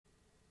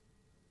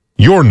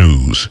Your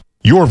news,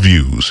 your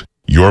views,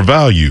 your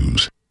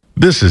values.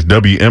 This is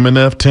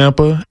WMNF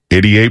Tampa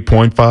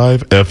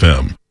 88.5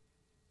 FM.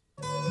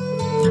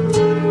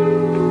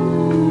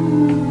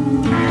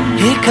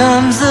 Here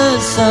comes the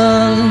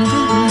sun,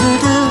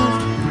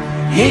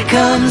 here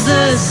comes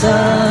the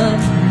sun,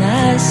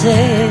 I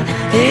say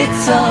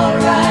it's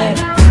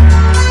alright.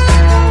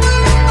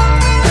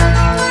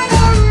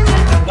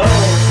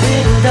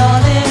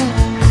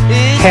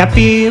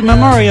 Happy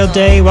Memorial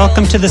Day.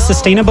 Welcome to the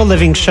Sustainable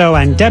Living Show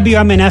on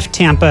WMNF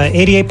Tampa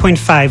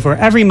 88.5, where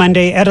every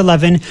Monday at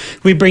 11,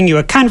 we bring you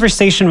a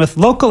conversation with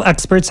local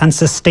experts on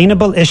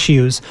sustainable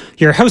issues.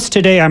 Your hosts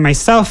today are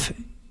myself,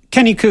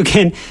 Kenny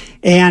Coogan,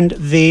 and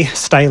the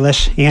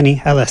stylish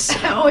Annie Ellis.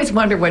 I always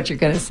wonder what you're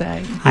going to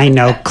say. I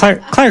know.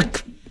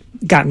 Clark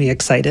got me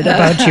excited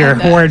about your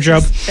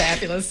wardrobe.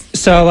 Fabulous.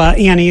 So,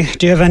 Annie,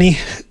 do you have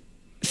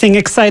anything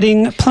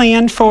exciting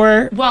planned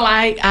for? Well,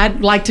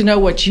 I'd like to know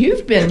what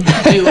you've been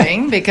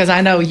doing, because I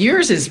know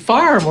yours is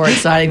far more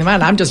exciting than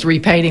mine. I'm just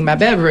repainting my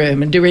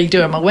bedroom and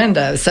redoing my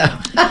windows. So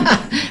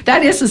that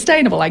is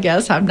sustainable, I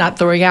guess. I'm not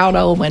throwing out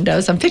old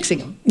windows. I'm fixing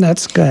them.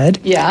 That's good.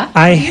 Yeah.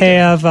 I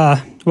have,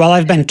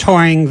 I've been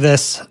touring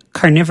this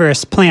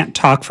carnivorous plant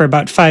talk for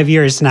about 5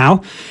 years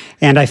now,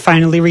 and I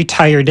finally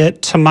retired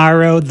it.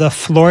 Tomorrow, the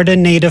Florida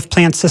Native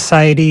Plant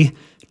Society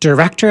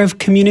Director of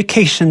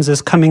Communications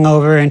is coming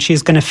over, and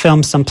she's going to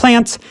film some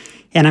plants,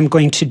 and I'm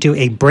going to do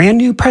a brand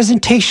new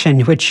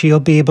presentation, which you'll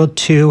be able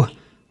to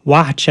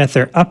watch at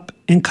their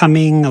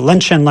up-and-coming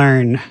Lunch and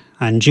Learn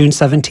on June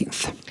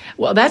 17th.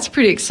 Well, that's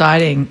pretty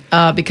exciting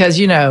because,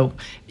 you know,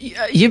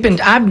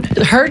 I've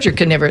heard your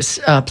carnivorous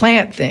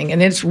plant thing,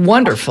 and it's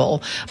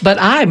wonderful, but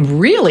I'm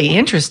really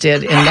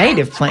interested in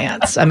native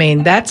plants. I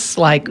mean, that's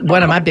like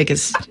one of my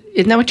biggest,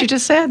 isn't that what you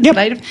just said? Yep.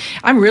 Native?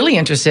 I'm really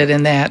interested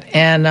in that.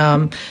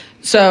 And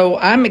so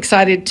I'm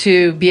excited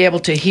to be able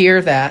to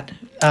hear that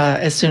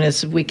as soon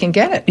as we can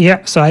get it.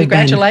 Yeah, so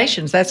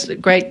Congratulations. That's a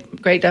great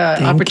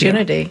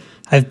opportunity. You.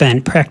 I've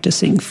been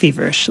practicing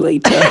feverishly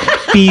to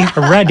be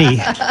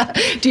ready.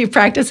 Do you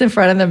practice in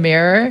front of the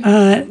mirror?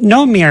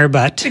 No mirror,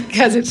 but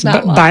because it's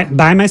not long.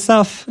 by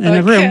myself in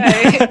a room.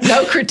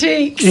 No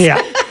critiques.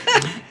 Yeah.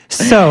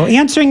 So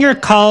answering your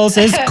calls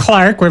is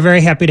Clark. We're very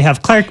happy to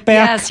have Clark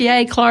back. Yes,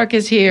 yay, Clark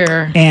is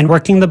here. And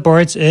working the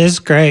boards is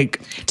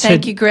Greg.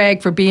 Thank you,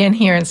 Greg, for being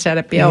here instead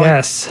of Bill.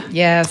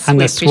 Yes. On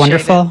this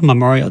wonderful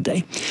Memorial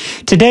Day.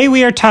 Today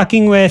we are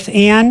talking with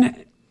Ann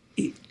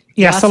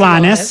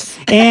Yasalanis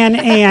and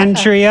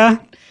Andrea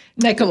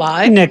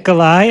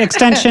Nikolai,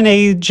 extension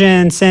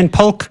agents in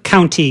Polk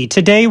County.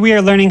 Today we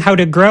are learning how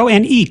to grow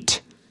and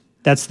eat.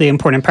 That's the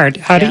important part,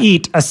 to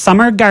eat a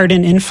summer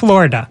garden in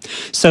Florida.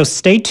 So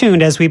stay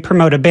tuned as we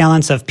promote a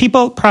balance of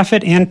people,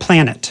 profit, and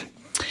planet.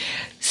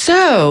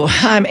 So,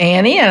 I'm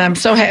Annie, and I'm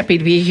so happy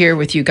to be here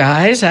with you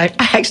guys. I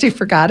actually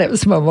forgot it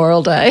was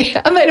Memorial Day.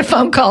 I made a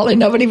phone call and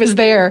nobody was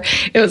there.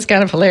 It was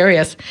kind of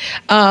hilarious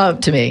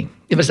to me.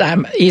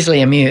 I'm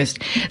easily amused.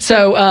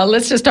 So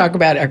let's just talk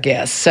about our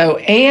guests. So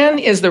Ann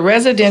is the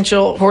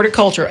residential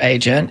horticulture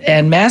agent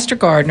and master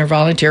gardener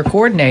volunteer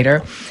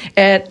coordinator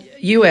at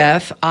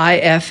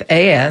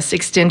UF-IFAS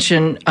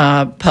Extension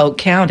Polk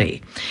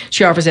County.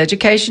 She offers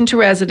education to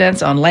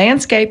residents on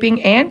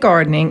landscaping and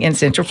gardening in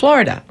Central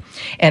Florida.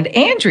 And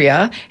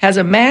Andrea has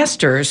a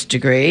master's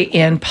degree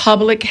in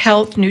public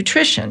health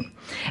nutrition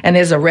and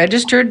is a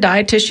registered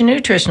dietitian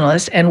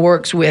nutritionalist and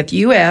works with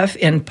UF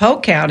in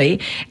Polk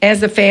County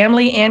as the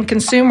family and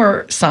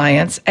consumer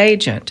science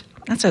agent.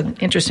 That's an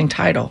interesting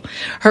title.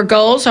 Her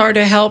goals are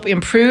to help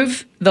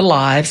improve the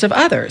lives of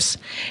others,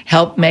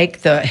 help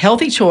make the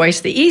healthy choice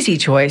the easy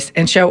choice,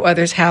 and show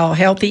others how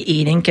healthy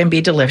eating can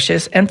be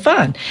delicious and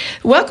fun.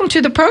 Welcome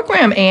to the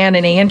program, Ann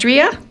and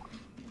Andrea.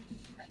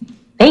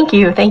 Thank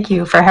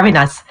you for having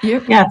us.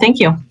 Thank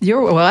you.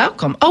 You're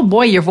welcome. Oh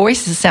boy, your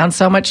voices sound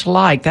so much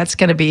alike. That's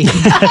going to be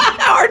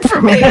hard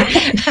for me.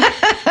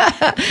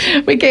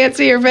 We can't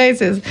see your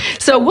faces.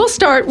 So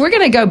we're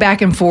going to go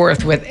back and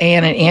forth with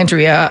Ann and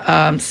Andrea.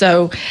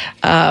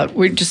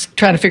 We're just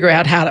trying to figure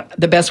out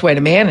the best way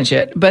to manage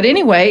it. But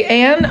anyway,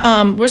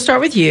 Ann, we'll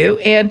start with you.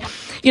 And,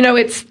 you know,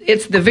 it's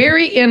the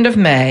very end of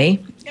May,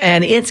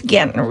 and it's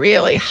getting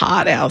really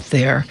hot out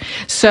there.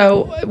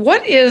 So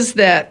what is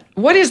the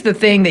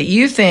thing that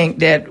you think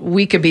that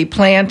we could be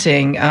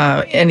planting,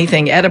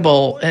 anything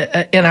edible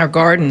in our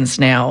gardens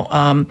now?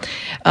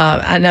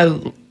 I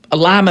know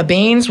lima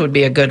beans would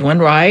be a good one,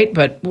 right?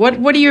 But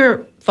what are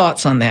your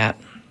thoughts on that?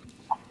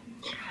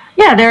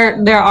 Yeah,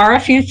 there are a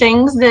few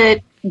things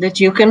that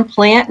you can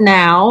plant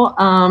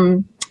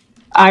now.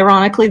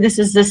 Ironically, this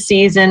is the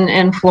season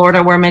in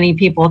Florida where many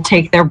people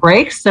take their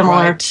breaks,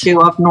 similar to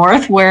up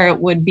north where it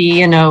would be,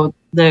 you know,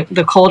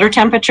 the colder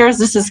temperatures.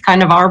 This is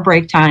kind of our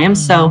break time. Mm-hmm.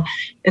 So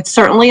it's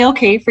certainly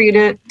okay for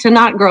you to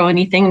not grow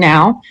anything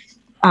now.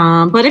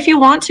 But if you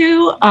want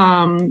to,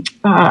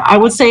 I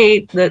would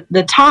say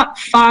the top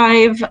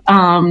 5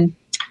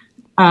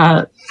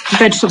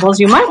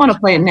 vegetables you might want to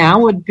plant now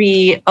would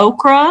be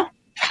okra,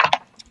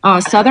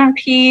 southern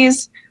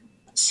peas,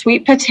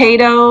 sweet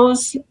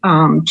potatoes,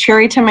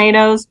 cherry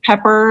tomatoes,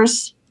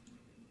 peppers,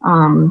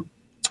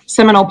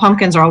 Seminole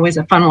pumpkins are always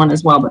a fun one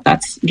as well, but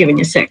that's giving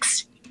you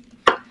 6.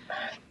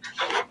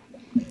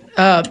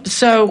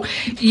 So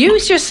you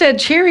just said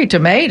cherry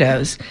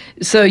tomatoes.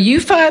 So you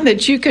find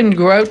that you can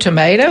grow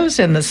tomatoes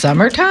in the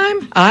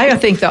summertime? I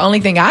think the only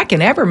thing I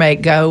can ever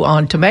make go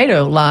on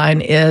tomato line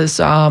is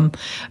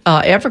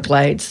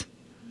Everglades.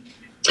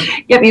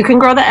 Yep, you can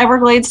grow the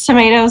Everglades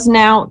tomatoes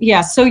now.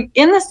 Yeah, so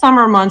in the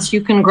summer months,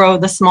 you can grow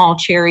the small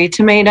cherry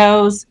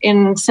tomatoes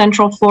in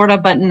Central Florida,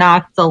 but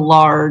not the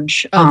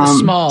large. The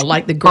small,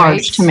 like the grapes?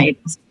 Large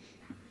tomatoes.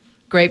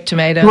 Grape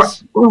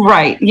tomatoes?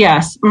 Right,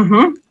 yes.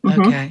 Mm-hmm,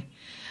 mm-hmm. Okay.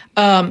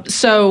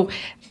 So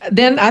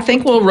then I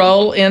think we'll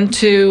roll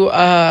into,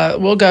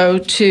 we'll go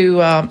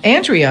to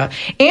Andrea.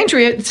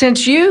 Andrea,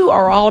 since you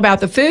are all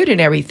about the food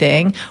and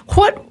everything,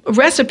 what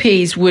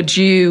recipes would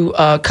you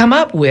come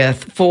up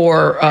with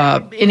for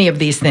any of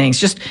these things?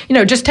 Just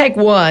take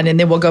one and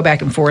then we'll go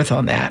back and forth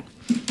on that.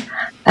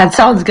 That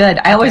sounds good.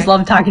 I always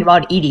love talking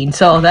about eating,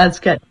 so that's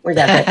good. We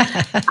got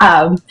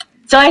it.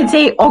 So I'd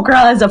say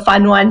okra is a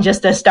fun one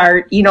just to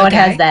start. It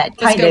has that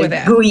kind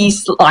of gooey,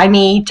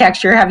 slimy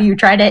texture. Have you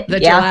tried it? The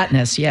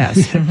gelatinous, yes.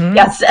 Mm-hmm.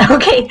 Yes.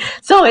 Okay.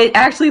 So it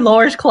actually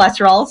lowers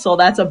cholesterol, so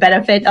that's a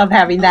benefit of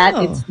having that.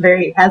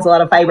 It has a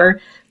lot of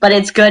fiber, but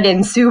it's good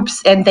in soups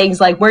and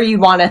things like where you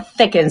want to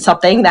thicken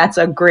something. That's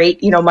a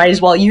great, might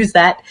as well use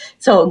that.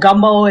 So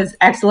gumbo is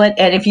excellent.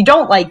 And if you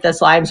don't like the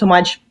slime so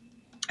much,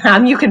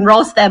 you can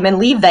roast them and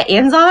leave the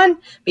ends on,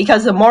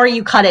 because the more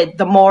you cut it,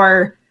 the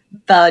more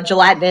the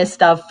gelatinous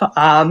stuff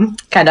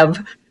kind of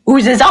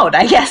oozes out,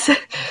 I guess.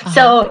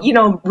 So,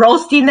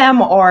 roasting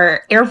them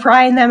or air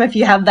frying them if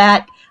you have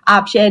that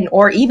option,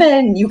 or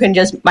even you can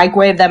just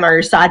microwave them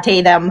or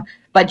saute them,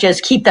 but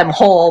just keep them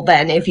whole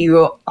then if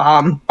you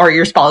or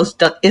your spouse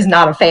is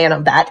not a fan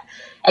of that.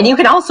 And you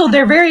can also,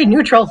 they're very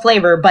neutral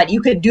flavor, but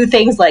you could do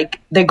things like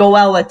they go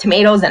well with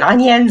tomatoes and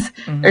onions.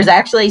 Mm-hmm. There's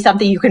actually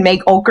something you can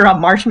make okra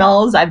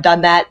marshmallows. I've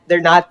done that.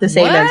 They're not the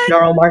same as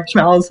normal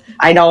marshmallows.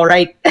 I know,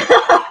 right?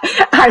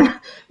 I'm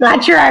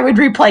not sure I would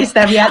replace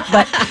them yet,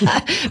 but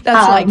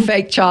that's like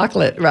fake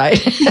chocolate,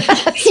 right?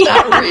 It's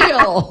not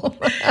real.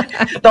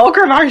 The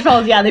okra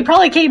marshmallows, they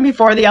probably came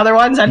before the other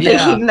ones. I'm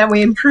thinking that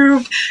we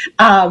improved.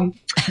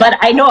 But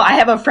I know I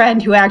have a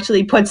friend who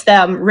actually puts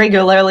them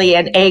regularly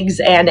in eggs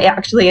and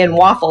actually in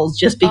waffles,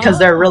 just because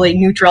they're really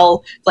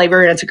neutral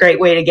flavor, and it's a great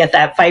way to get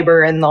that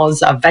fiber and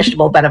those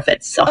vegetable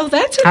benefits. So,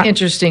 that's an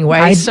interesting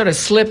way. It sort of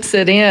slips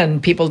it in.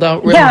 People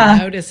don't really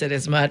notice it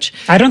as much.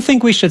 I don't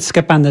think we should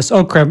skip on this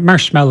okra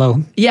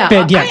marshmallow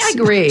bit. Yes. I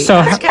agree. So,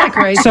 that's kind of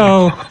crazy.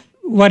 So,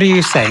 what are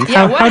you saying?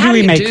 How do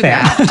we make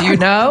that? Do you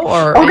know,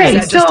 or okay,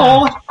 is that just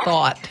a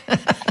thought?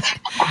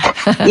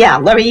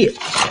 Let me.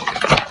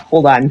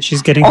 Hold on.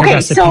 She's getting her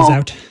recipes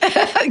out.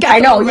 I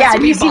know. Yeah.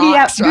 Do you see the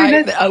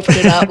right? Open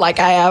it up like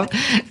I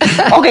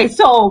have. Okay.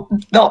 So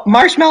the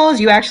marshmallows,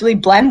 you actually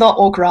blend the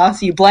okra.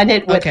 So you blend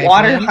it with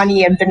water,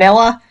 honey, and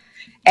vanilla.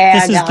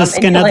 And, this is the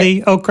skin of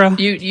the okra?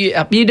 You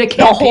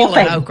can't peel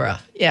an okra.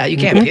 Yeah, you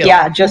can't peel.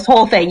 Yeah, just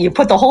whole thing. You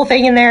put the whole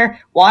thing in there,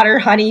 water,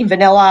 honey,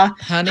 vanilla,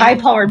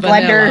 high-powered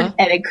blender,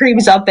 and it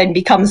creams up and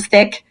becomes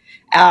thick.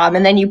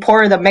 And then you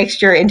pour the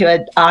mixture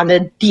into on a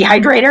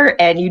dehydrator,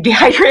 and you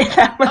dehydrate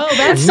them. Oh,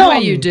 that's the way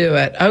you do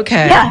it.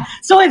 Okay. Yeah.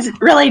 So it's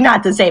really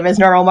not the same as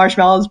normal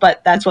marshmallows,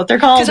 but that's what they're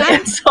called.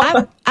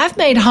 I've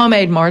made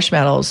homemade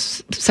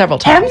marshmallows several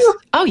times. Have you?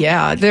 Oh,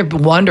 yeah. They're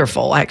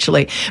wonderful,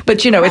 actually.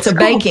 But, it's a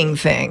baking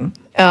thing.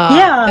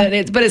 But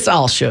it's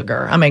all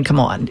sugar. I mean, come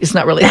on. It's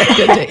not really that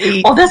good to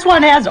eat. Well, this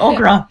one has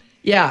okra.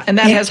 Yeah, and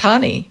that has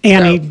honey.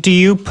 Annie, do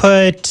you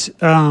put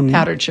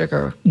powdered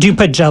sugar? Do you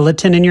put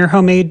gelatin in your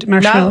homemade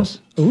marshmallows?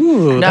 No.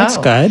 Ooh, that's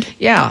good.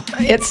 Yeah,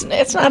 it's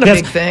not a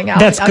big thing.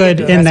 That's good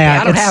in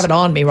that. I don't have it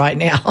on me right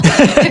now.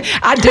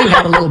 I do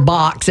have a little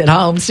box at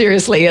home.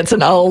 Seriously, it's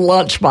an old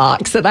lunch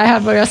box that I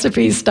have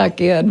recipes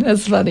stuck in.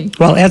 That's funny.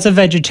 Well, as a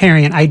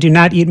vegetarian, I do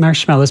not eat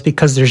marshmallows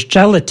because there's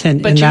gelatin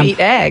in them. But you eat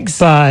eggs.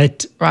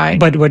 But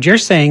what you're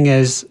saying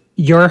is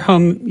your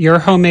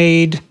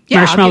homemade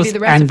marshmallows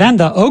and then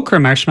the okra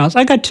marshmallows.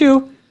 I got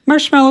 2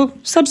 marshmallow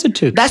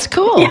substitutes. That's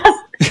cool. Yes.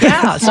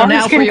 Yeah, so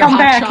now for your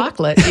hot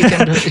chocolate,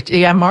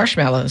 you have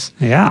marshmallows.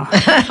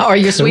 Yeah. Or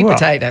your sweet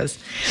potatoes.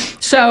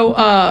 So,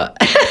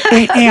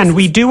 and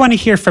we do want to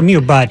hear from you,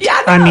 but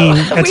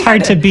it's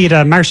hard to beat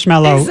a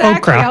marshmallow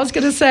okra. I was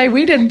going to say,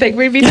 we didn't think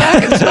we'd be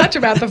talking so much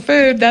about the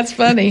food. That's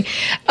funny.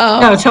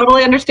 No,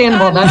 totally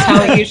understandable. That's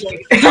how it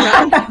usually is.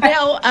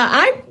 Now,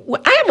 I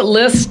have a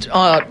list.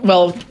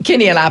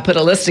 Kenny and I put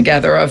a list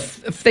together of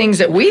things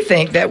that we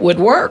think that would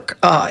work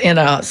in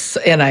a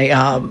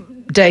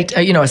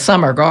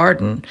summer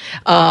garden.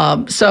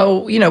 So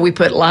we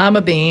put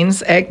lima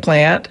beans,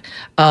 eggplant,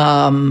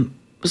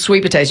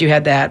 sweet potatoes. You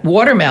had that.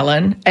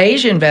 Watermelon,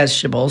 Asian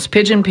vegetables,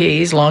 pigeon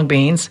peas, long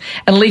beans,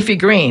 and leafy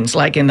greens,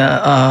 like in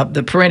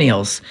the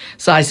perennials,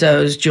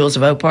 sisas, jewels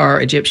of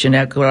Opar, Egyptian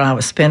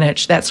Okinawa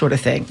spinach, that sort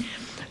of thing.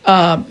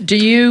 Do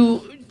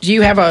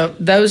you have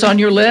those on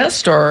your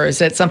list, or is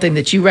that something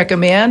that you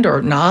recommend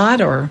or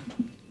not? Or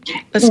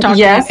let's talk.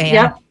 Yes.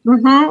 Yep.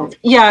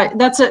 Yeah,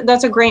 that's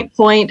a great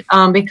point,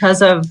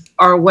 because of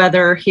our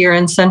weather here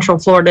in Central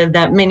Florida,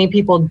 that many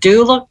people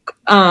do look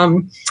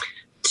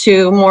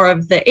to more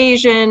of the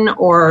Asian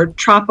or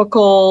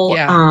tropical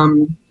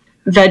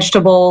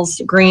vegetables,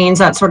 greens,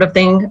 that sort of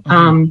thing,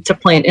 to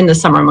plant in the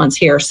summer months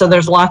here. So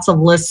there's lots of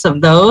lists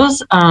of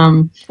those.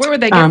 Where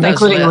would they get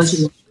those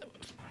lists?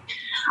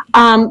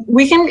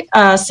 We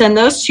can send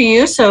those to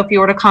you. So if you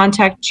were to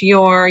contact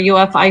your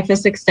UF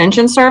IFAS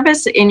Extension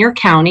Service in your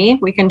county,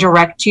 we can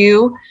direct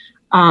you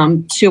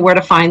to where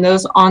to find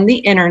those on the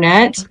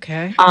internet.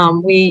 Okay.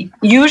 We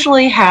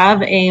usually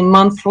have a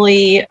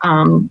monthly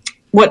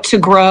what to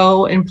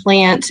grow and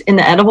plant in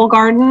the edible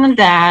garden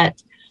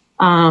that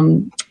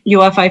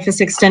UF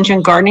IFAS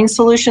Extension Gardening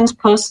Solutions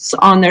posts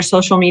on their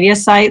social media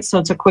site. So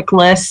it's a quick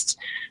list.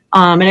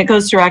 And it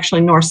goes through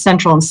actually North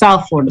Central and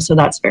South Florida, so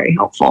that's very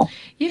helpful.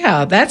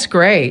 Yeah, that's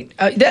great.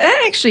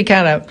 That actually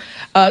kind of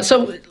I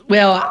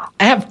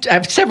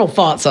have several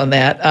thoughts on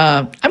that.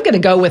 I'm going to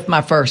go with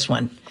my first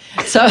one.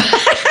 So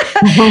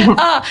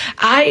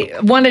I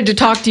wanted to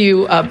talk to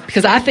you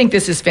because I think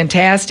this is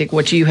fantastic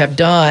what you have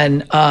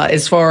done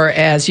as far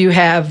as you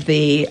have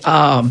you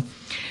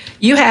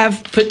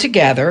have put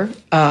together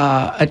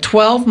a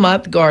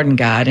 12-month garden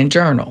guide and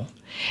journal.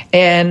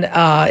 And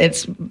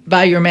it's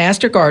by your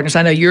Master Gardeners.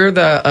 I know you're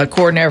the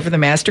coordinator for the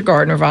Master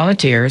Gardener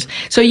Volunteers.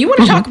 So you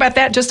want to talk about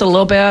that just a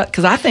little bit?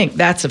 Because I think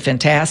that's a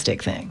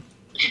fantastic thing.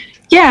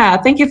 Yeah,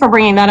 thank you for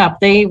bringing that up.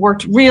 They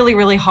worked really,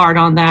 really hard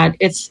on that.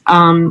 It's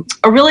a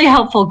really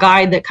helpful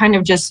guide that kind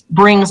of just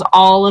brings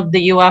all of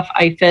the UF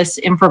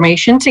IFAS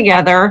information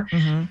together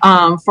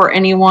for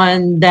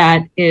anyone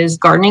that is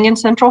gardening in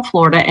Central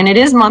Florida. And it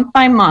is month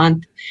by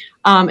month.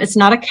 It's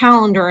not a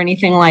calendar or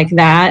anything like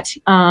that.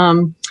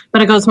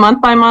 But it goes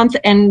month by month,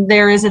 and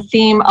there is a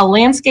theme, a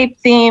landscape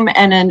theme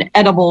and an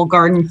edible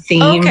garden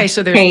theme. Okay,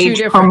 so there's two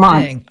different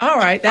things. All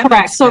right.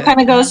 Correct. So it kind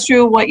of goes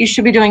through what you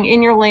should be doing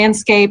in your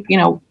landscape,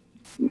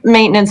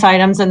 maintenance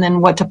items, and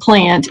then what to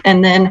plant.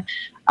 And then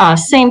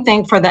same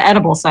thing for the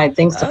edible side,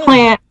 things to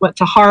plant, what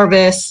to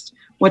harvest,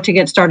 what to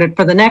get started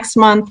for the next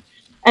month.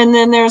 And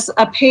then there's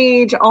a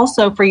page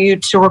also for you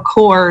to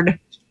record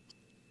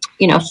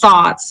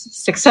thoughts,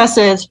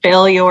 successes,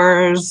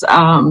 failures.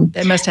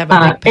 They must have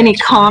a big any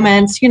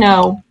comments.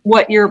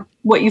 What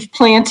you've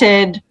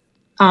planted.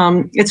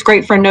 It's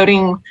great for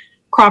noting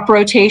crop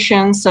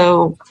rotation.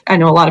 So I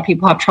know a lot of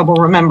people have trouble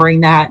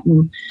remembering that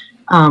and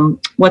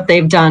what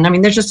they've done. I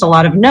mean, there's just a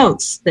lot of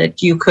notes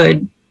that you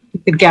could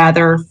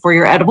gather for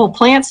your edible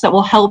plants that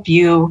will help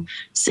you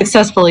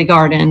successfully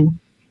garden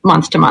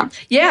month to month.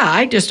 Yeah,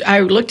 I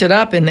looked it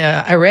up and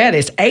I read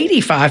it's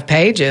 85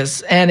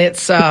 pages, and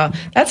it's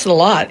that's a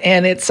lot.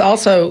 And it's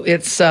also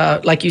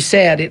like you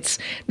said, it's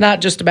not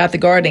just about the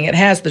gardening; it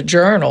has the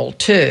journal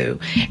too.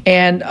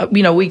 And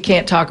we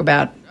can't talk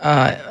about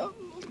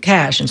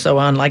cash and so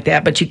on like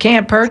that, but you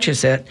can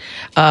purchase it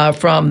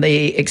from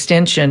the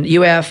extension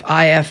UF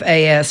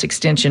IFAS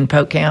extension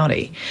Polk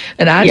County,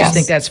 and I just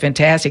think that's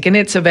fantastic, and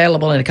it's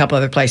available in a couple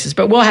other places,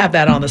 but we'll have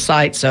that on the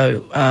site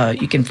so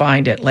you can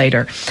find it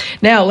later.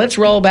 Now let's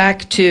roll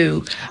back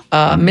to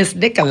Miss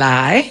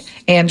Nicolai,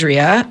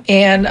 Andrea,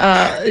 and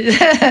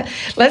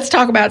let's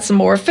talk about some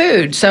more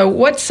food. So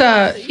what's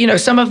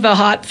some of the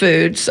hot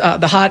foods,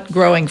 the hot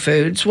growing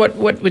foods, what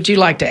would you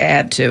like to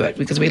add to it?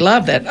 Because we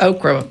love that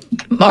okra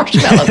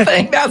marshmallow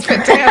thing. That's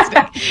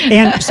fantastic.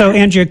 And so,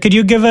 Andrea, could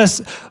you give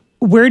us,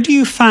 where do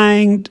you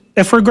find,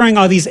 if we're growing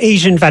all these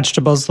Asian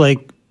vegetables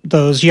like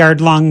those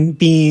yard-long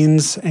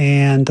beans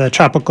and the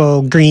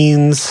tropical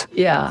greens?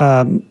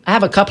 Yeah. I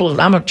have a couple of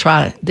them. I'm going to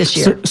try this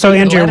year. So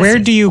Andrea, where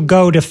do you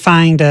go to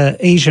find an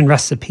Asian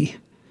recipe?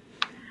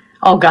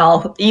 Oh,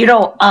 girl,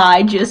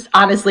 I just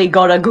honestly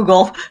go to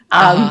Google.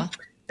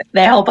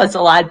 They help us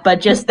a lot,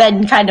 but just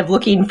then kind of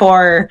looking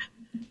for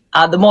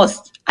the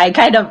most,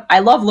 I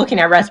love looking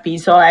at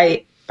recipes, so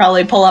I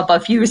probably pull up a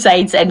few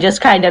sites and just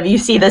kind of, you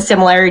see the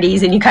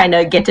similarities and you kind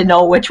of get to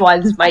know which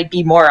ones might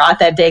be more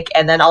authentic.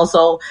 And then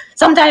also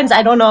sometimes,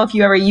 I don't know if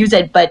you ever use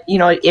it, but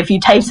if you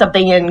type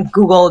something in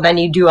Google and then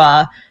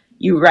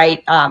you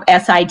write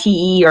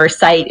SITE or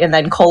site and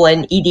then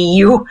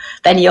 (edu),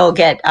 then you'll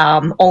get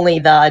only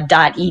the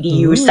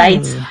 .edu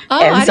sites.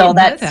 And so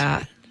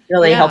that's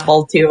really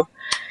helpful too.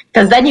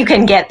 Because then you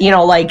can get,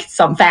 like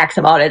some facts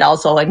about it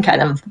also and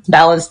kind of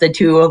balance the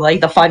two, like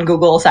the fun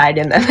Google side.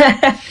 And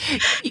then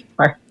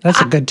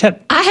that's a good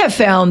tip. I have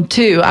found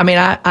too,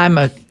 I'm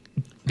a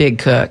big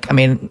cook.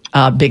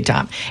 Big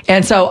time.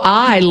 And so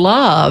I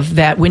love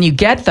that when you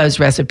get those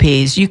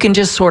recipes, you can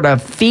just sort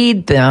of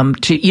feed them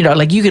to,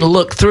 like you can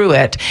look through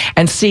it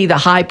and see the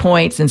high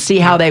points and see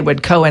how they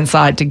would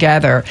coincide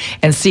together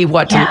and see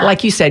what to,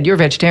 like you said, you're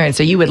vegetarian,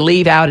 so you would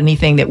leave out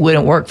anything that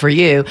wouldn't work for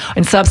you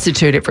and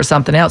substitute it for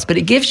something else. But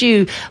it gives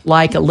you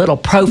like a little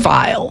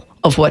profile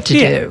of what to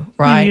do,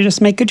 right? You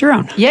just make it your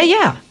own.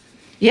 Yeah.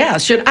 Yeah,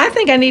 I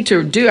think I need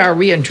to do our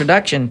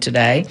reintroduction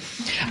today.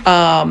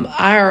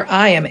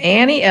 I am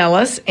Annie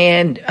Ellis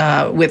and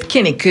with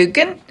Kenny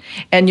Kukin,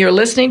 And you're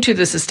listening to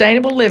the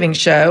Sustainable Living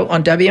Show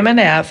on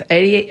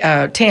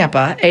WMNF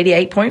Tampa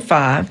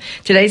 88.5.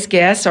 Today's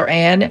guests are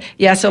Ann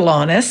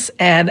Yasolonis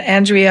and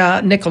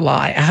Andrea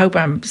Nicolai. I hope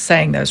I'm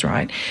saying those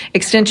right.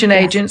 Extension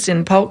agents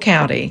in Polk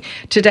County.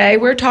 Today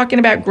we're talking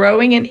about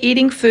growing and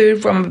eating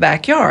food from a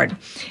backyard.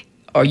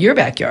 Or your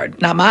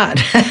backyard, not mine.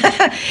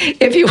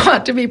 If you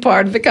want to be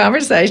part of the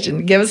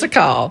conversation, give us a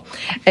call,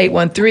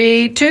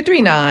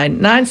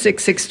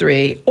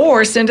 813-239-9663,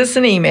 or send us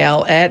an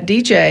email at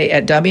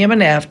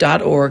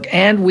dj@wmnf.org,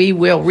 and we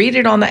will read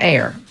it on the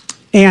air.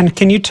 And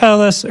can you tell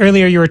us,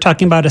 earlier you were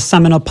talking about a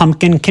Seminole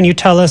pumpkin. Can you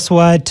tell us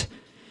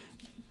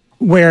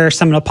where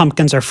Seminole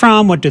pumpkins are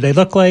from? What do they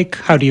look like?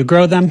 How do you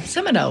grow them?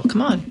 Seminole,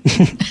 come on.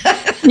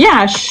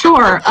 Yeah,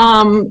 sure.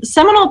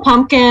 Seminole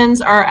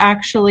pumpkins are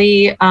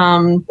actually,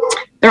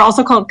 they're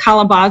also called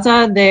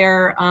calabaza.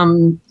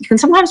 You can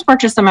sometimes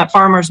purchase them at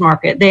farmer's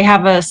market. They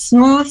have a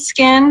smooth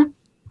skin,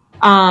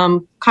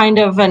 kind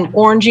of an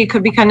orangey,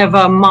 could be kind of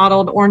a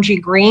mottled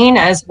orangey green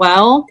as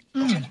well.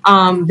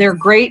 They're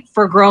great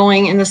for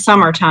growing in the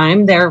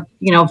summertime. They're,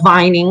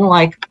 vining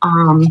like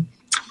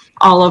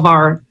all of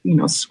our,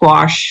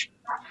 squash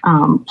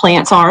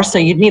plants are. So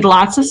you'd need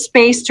lots of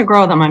space to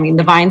grow them. I mean,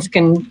 the vines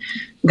can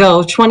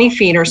go 20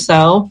 feet or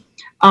so,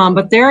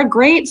 but they're a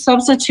great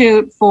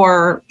substitute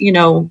for,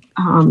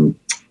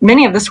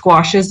 many of the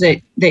squashes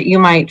that you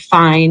might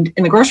find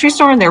in the grocery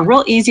store. And they're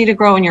real easy to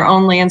grow in your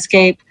own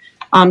landscape.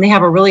 They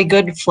have a really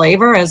good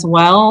flavor as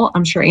well.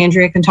 I'm sure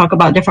Andrea can talk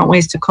about different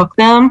ways to cook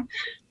them.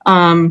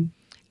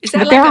 Is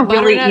that like a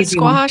butternut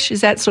squash? Is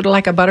that sort of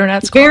like a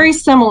butternut squash? Very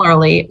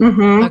similarly.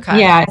 Mm-hmm.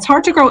 Okay. Yeah, it's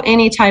hard to grow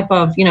any type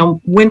of,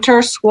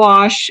 winter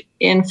squash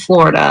in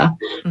Florida,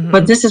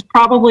 but this is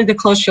probably the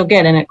closest you'll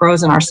get, and it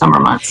grows in our summer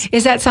months.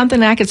 Is that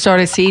something I could start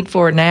a seed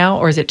for now,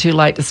 or is it too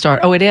late to start?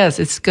 Oh, it is.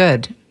 It's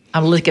good.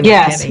 I'm looking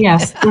at Kenny.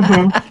 Yes.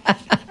 Mm-hmm.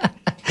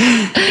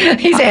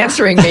 He's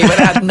answering me with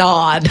a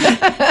nod.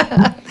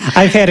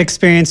 I've had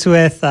experience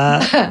with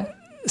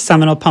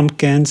Seminole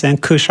pumpkins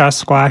and Cushaw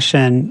squash,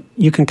 and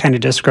you can kind of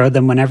just grow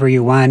them whenever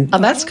you want. Oh,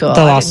 that's cool.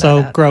 They'll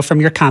also grow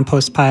from your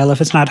compost pile if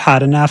it's not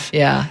hot enough.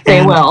 Yeah.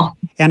 They will.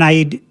 And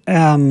I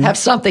have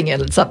something in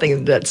it,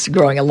 something that's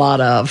growing a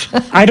lot of.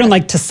 I don't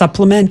like to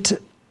supplement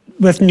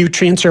with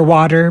nutrients or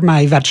water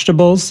my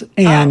vegetables,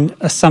 and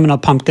a Seminole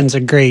pumpkin's a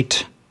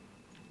great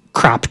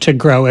crop to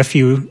grow if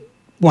you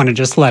want to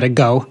just let it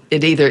go.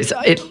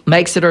 It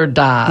makes it or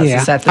dies. Yeah.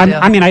 Is that the deal?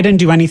 I mean, I didn't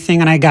do anything,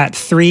 and I got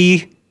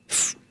 3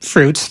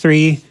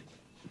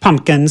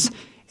 pumpkins,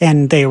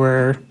 and they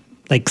were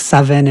like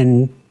 7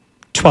 and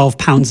 12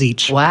 pounds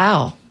each.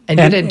 Wow. And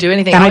you didn't do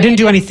anything? And I didn't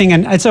do anything,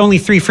 and it's only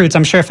 3 fruits.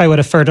 I'm sure if I would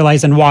have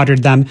fertilized and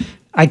watered them,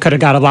 I could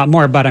have got a lot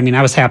more, but I mean,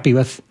 I was happy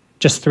with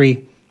just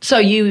 3. So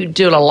you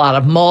do a lot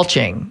of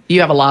mulching.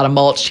 You have a lot of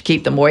mulch to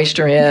keep the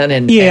moisture in,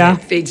 and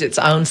it feeds its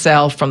own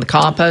self from the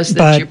compost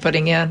that you're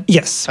putting in?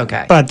 Yes.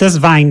 Okay. But this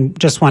vine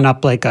just went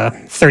up like a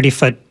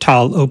 30-foot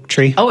tall oak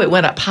tree. Oh, it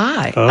went up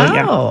high. Oh,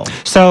 yeah.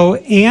 So,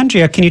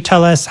 Andrea, can you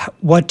tell us,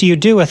 what do you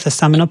do with the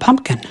Seminole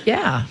pumpkin?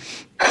 Yeah.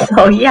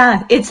 Oh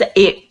yeah,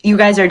 you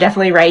guys are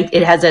definitely right.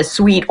 It has a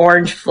sweet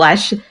orange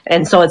flesh,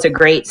 and so it's a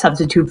great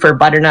substitute for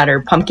butternut or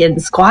pumpkin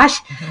squash.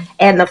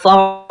 And the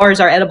flowers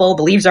are edible,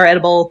 the leaves are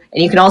edible,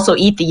 and you can also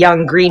eat the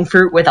young green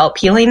fruit without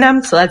peeling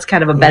them. So that's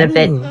kind of a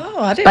benefit.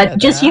 Oh, I didn't know But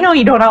just, that.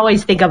 you don't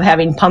always think of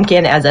having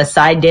pumpkin as a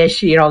side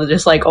dish,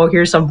 just like, oh,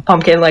 here's some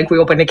pumpkin, like we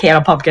opened a can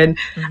of pumpkin.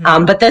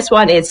 But this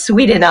one is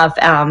sweet enough,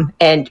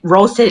 and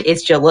roasted,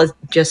 it's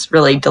just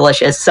really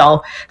delicious.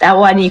 So that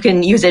one, you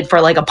can use it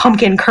for like a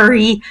pumpkin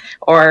curry,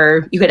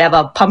 or you could have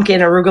a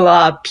pumpkin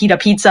arugula pita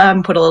pizza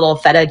and put a little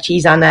feta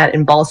cheese on that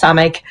and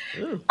balsamic.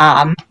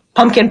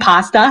 Pumpkin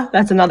pasta,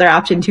 that's another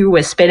option too,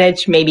 with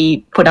spinach,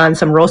 maybe put on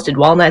some roasted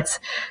walnuts,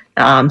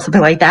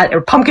 something like that. Or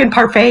pumpkin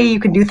parfait, you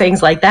can do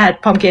things like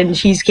that. Pumpkin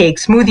cheesecake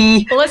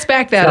smoothie. Well, let's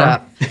back that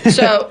up.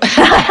 So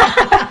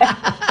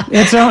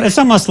It's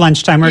almost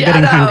lunchtime. We're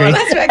getting hungry.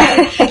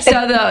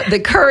 So the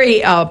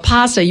curry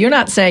pasta, you're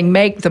not saying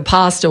make the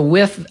pasta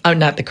with,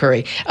 not the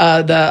curry.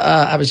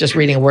 I was just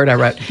reading a word I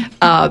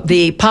wrote.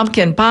 The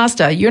pumpkin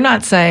pasta, you're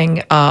not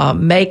saying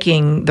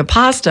making the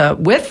pasta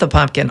with the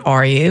pumpkin,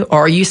 are you?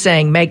 Or are you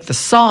saying make the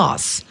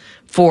sauce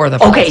for the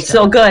pasta? Okay,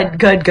 so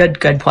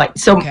good point.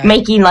 So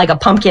making like a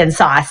pumpkin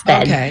sauce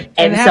then. Okay.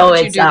 And how so would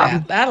you it's do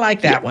that? I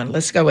like that one.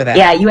 Let's go with that.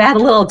 Yeah, you add a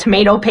little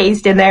tomato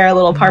paste in there, a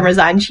little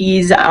Parmesan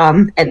cheese,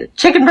 and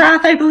chicken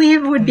broth, I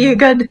believe, would be a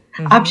good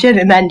option.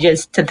 And then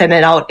just to thin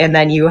it out, and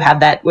then you have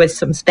that with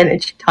some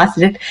spinach, toss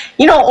it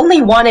in.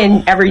 Only 1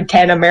 in every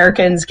 10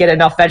 Americans get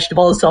enough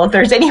vegetables. So if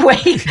there's any way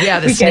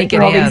to sneak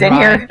it in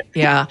here.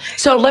 Yeah.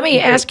 So let me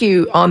ask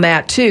you on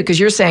that too, because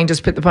you're saying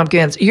just put the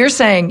pumpkins. You're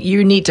saying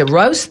you need to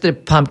roast the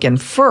pumpkin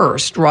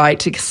first, right,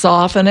 to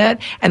soften it,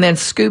 and then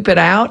scoop it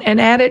out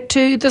and add it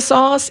to the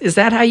sauce. Is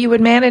that how you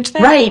would manage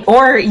that? Right.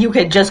 Or you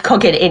could just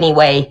cook it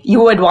anyway.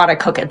 You would want to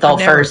cook it though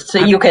first. So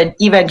you could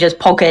even just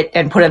poke it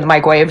and put it in the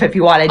microwave if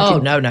you wanted to. Oh,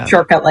 no.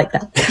 shortcut like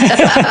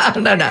that.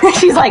 No.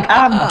 She's like,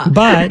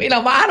 But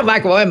I don't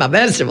microwave my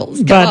vegetables.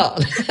 Come but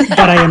on.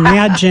 but I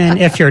imagine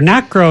if you're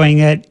not growing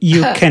it,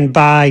 you can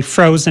buy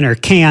frozen or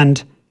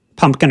canned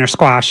pumpkin or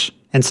squash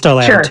and still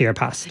add Sure. it to your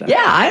pasta.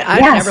 Yeah, I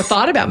Yes. never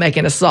thought about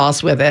making a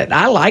sauce with it.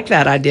 I like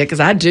that idea because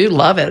I do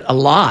love it a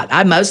lot.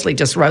 I mostly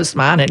just roast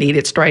mine and eat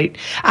it straight.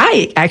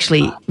 I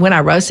actually, when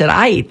I roast it,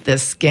 I eat the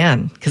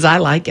skin because I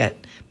like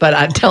it, but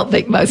I don't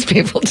think most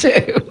people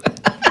do.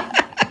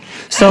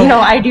 So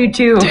I do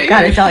too.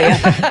 Gotta tell you.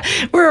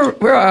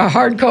 We're a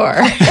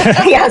hardcore.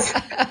 Yes.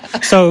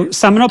 So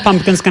Seminole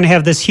Pumpkin's going to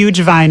have this huge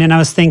vine, and I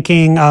was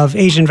thinking of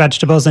Asian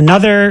vegetables.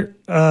 Another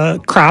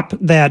crop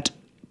that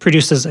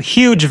produces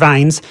huge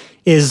vines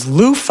is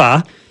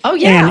loofah. Oh,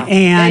 yeah.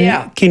 And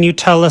Yeah. can you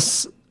tell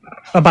us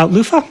about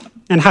loofah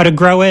and how to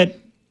grow it?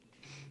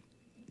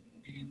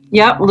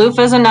 Yep,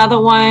 loofah is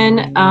another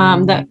one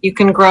that you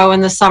can grow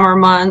in the summer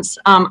months.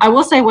 I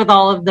will say with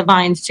all of the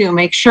vines too,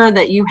 make sure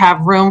that you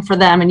have room for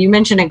them. And you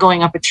mentioned it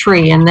going up a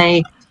tree, and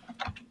they,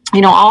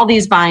 all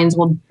these vines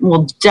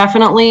will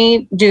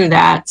definitely do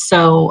that.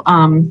 So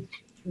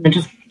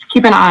just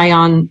keep an eye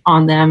on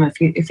them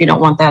if you don't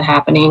want that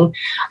happening.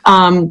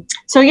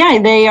 So yeah,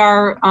 they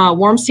are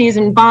warm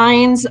season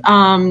vines.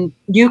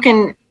 You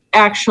can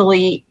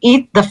actually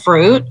eat the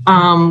fruit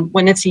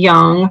when it's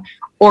young,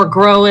 or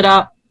grow it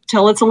up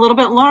till it's a little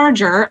bit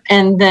larger,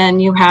 and then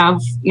you have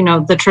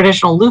the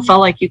traditional loofah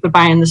like you could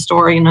buy in the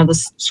store,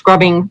 the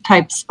scrubbing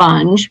type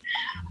sponge,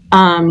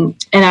 and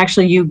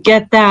actually you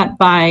get that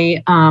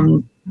by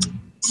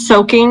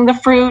soaking the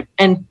fruit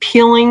and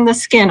peeling the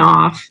skin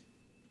off,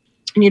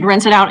 and you'd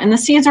rinse it out, and the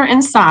seeds are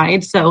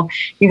inside, so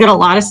you get a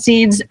lot of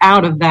seeds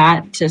out of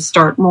that to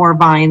start more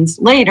vines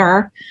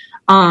later.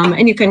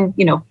 And you can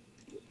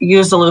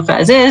use the loofah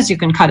as is. You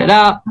can cut it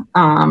up.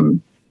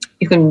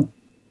 You can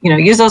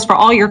use those for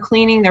all your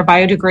cleaning. They're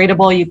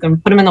biodegradable. You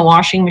can put them in the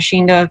washing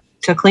machine to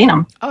clean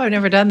them. Oh, I've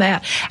never done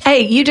that.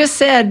 Hey, you just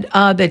said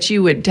that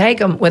you would take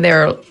them when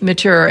they're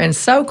mature and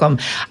soak them.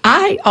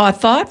 I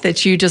thought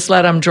that you just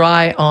let them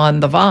dry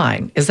on the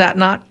vine. Is that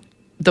not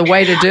the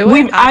way to do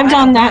it? I've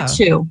done that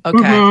too. Okay.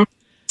 Mm-hmm.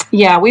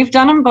 Yeah, we've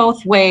done them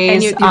both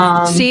ways. And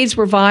your seeds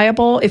were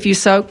viable if you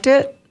soaked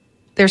it?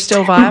 They're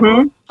still viable?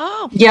 Mm-hmm.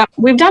 Oh. Yep,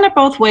 we've done it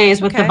both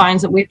ways with the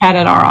vines that we've had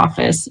at our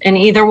office, and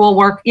either will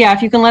work. Yeah,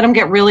 if you can let them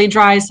get really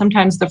dry,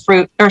 sometimes the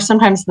fruit, or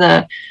sometimes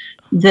the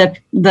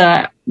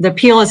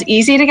peel is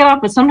easy to get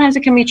off, but sometimes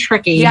it can be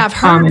tricky. Yeah, I've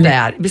heard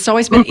that. It's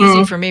always been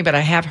easy for me, but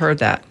I have heard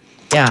that.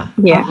 Yeah.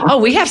 Yeah. Oh,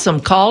 we have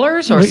some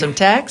callers or some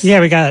texts? Yeah,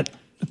 we got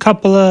a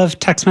couple of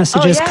text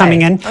messages yay.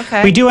 coming in.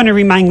 Okay. We do want to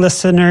remind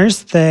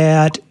listeners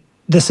that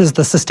this is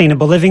the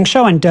Sustainable Living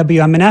Show on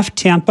WMNF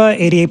Tampa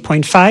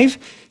 88.5.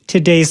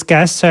 Today's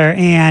guests are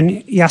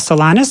Ann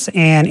Yasalanis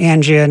and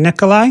Andrea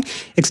Nicolai,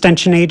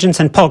 Extension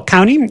agents in Polk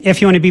County. If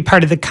you want to be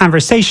part of the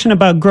conversation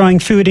about growing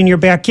food in your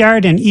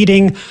backyard and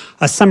eating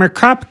a summer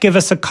crop, give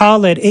us a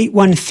call at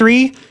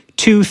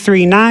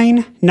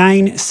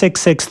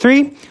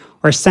 813-239-9663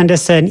 or send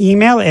us an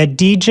email at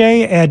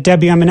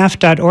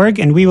dj@wmnf.org,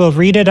 and we will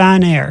read it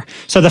on air.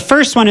 So the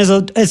first one is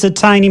a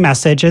tiny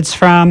message. It's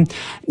from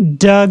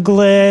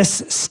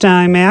Douglas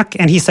Steinmack,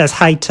 and he says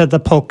hi to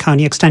the Polk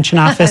County Extension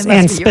Office,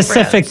 and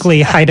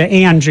specifically hi to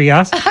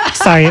Andrea.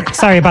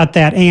 Sorry about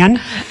that, Ann.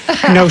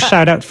 No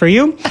shout out for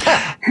you.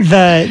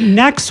 The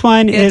next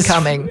one is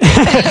coming.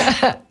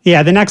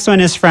 Yeah, the next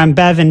one is from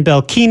Bev and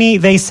Bill Keeney.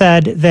 They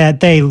said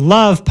that they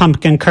love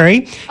pumpkin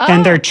curry,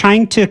 and they're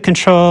trying to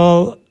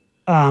control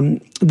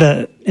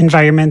the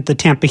environment, the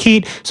Tampa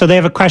heat. So they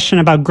have a question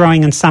about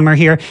growing in summer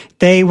here.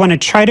 They want to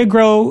try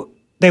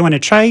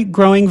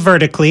growing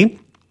vertically,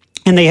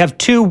 and they have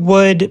 2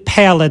 wood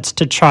pallets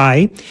to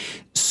try.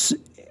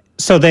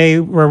 So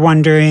they were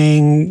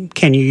wondering,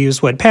 can you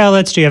use wood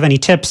pallets? Do you have any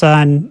tips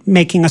on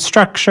making a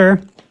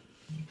structure?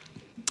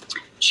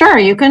 Sure,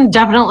 you can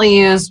definitely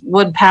use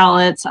wood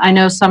pallets. I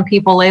know some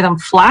people lay them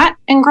flat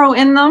and grow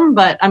in them,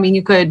 but I mean,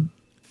 you could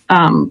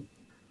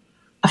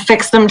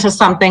affix them to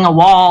something, a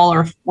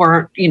wall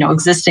or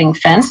existing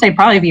fence. They'd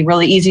probably be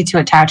really easy to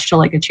attach to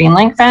like a chain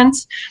link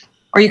fence,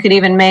 or you could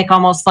even make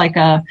almost like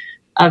a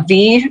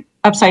V,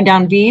 upside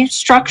down V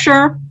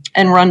structure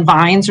and run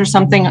vines or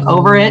something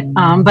over it.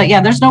 But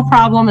yeah, there's no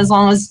problem as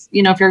long as,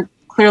 if you're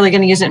clearly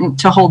going to use it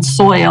to hold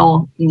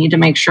soil, you need to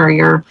make sure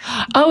you're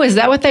is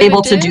that what they able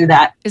would to do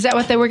that. Is that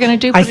what they were going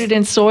to do? Put it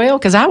in soil?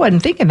 Because I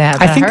wasn't thinking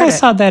that. I think I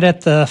saw that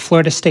at the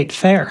Florida State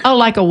Fair. Oh,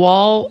 like a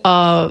wall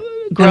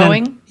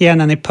growing? And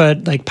then they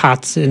put like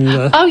pots in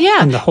the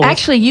in the hole.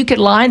 Actually, you could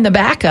line the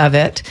back of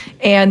it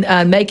and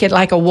make it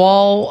like a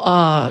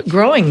wall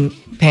growing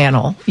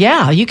panel.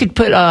 Yeah, you could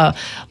put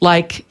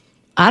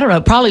I don't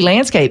know, probably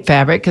landscape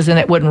fabric, because then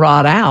it wouldn't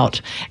rot out.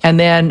 And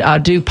then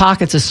do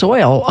pockets of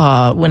soil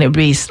when it would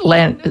be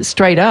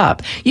straight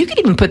up. You could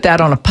even put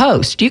that on a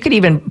post. You could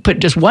even put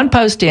just one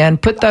post in,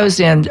 put those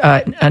in,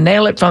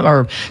 nail it from,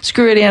 or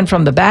screw it in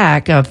from the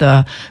back of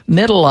the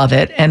middle of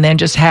it, and then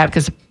just have,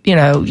 because,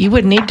 you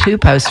wouldn't need 2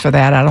 posts for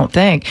that, I don't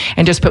think,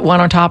 and just put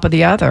one on top of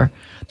the other.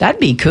 That'd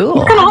be cool.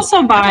 You can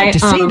also buy I'd like to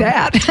see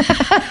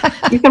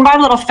that. You can buy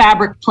little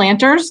fabric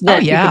planters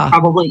that you could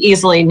probably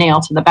easily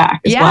nail to the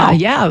back as well.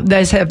 Yeah.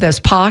 Those have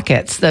those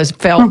pockets, those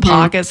felt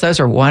pockets.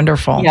 Those are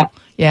wonderful. Yep.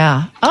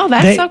 Yeah. Oh,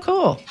 that's so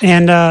cool.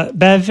 And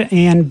Bev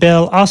and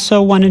Bill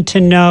also wanted to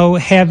know,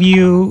 have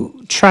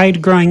you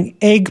tried growing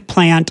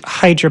eggplant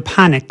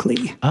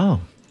hydroponically?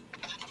 Oh.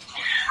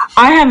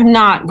 I have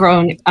not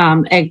grown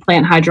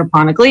eggplant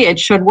hydroponically. It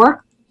should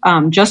work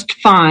just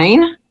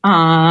fine.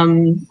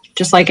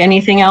 Just like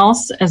anything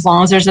else, as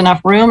long as there's enough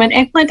room. And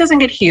eggplant doesn't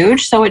get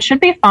huge, so it should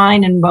be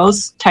fine in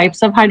most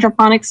types of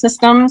hydroponic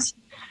systems.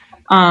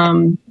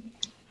 I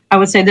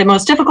would say the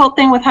most difficult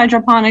thing with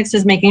hydroponics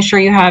is making sure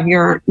you have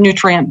your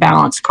nutrient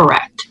balance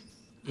correct.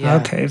 Yeah.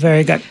 Okay,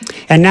 very good.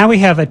 And now we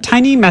have a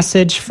tiny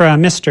message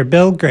from Mr.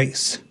 Bill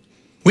Grace.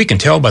 We can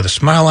tell by the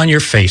smile on your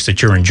face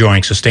that you're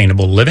enjoying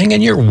sustainable living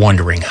and you're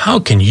wondering,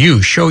 how can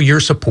you show your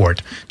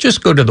support?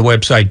 Just go to the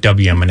website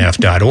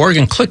WMNF.org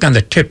and click on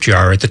the tip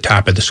jar at the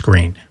top of the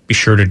screen. Be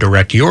sure to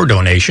direct your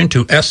donation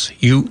to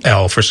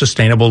SUL for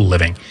Sustainable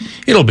Living.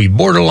 It'll be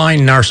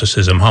borderline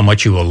narcissism how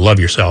much you will love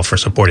yourself for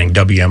supporting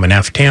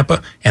WMNF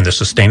Tampa and the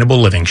Sustainable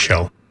Living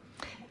Show.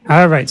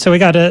 All right, so we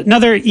got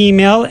another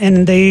email,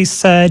 and they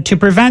said, to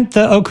prevent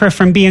the okra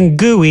from being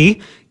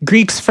gooey,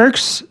 Greeks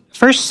first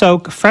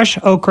soak fresh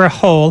okra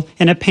whole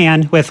in a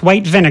pan with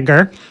white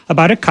vinegar,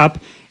 about a cup,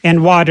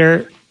 and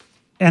water,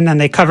 and then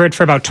they cover it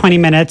for about 20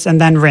 minutes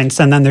and then rinse,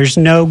 and then there's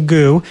no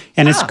goo.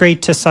 And it's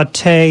great to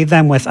saute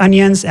them with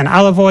onions and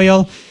olive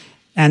oil,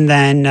 and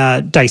then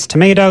diced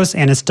tomatoes,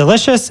 and it's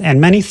delicious. And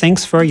many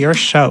thanks for your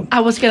show.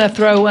 I was going to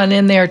throw one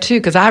in there too,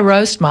 because I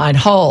roast mine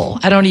whole.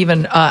 I don't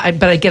even,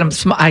 but I get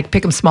them. I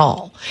pick them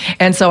small,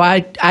 and so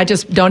I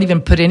just don't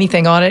even put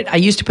anything on it. I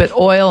used to put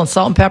oil and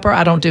salt and pepper.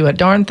 I don't do a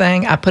darn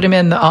thing. I put them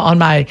in on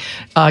my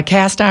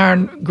cast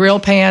iron grill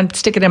pan,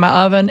 stick it in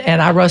my oven,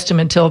 and I roast them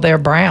until they're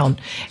brown,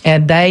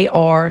 and they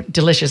are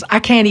delicious. I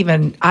can't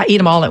even. I eat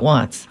them all at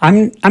once.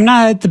 I'm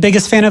not the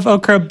biggest fan of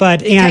okra,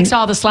 but it takes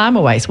all the slime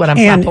away. Is what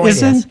my point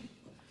is.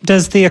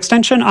 Does the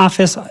Extension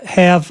office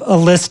have a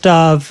list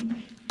of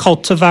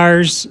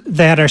cultivars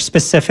that are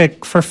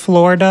specific for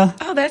Florida?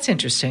 Oh, that's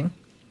interesting.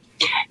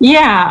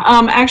 Yeah,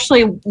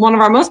 actually, one of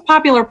our most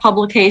popular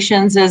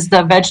publications is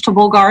the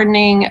Vegetable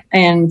Gardening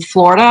in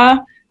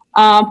Florida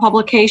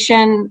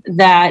publication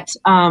that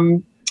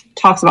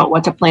talks about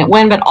what to plant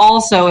when, but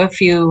also if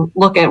you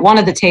look at one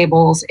of the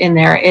tables in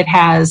there, it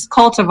has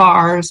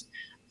cultivars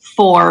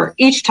for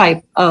each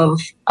type of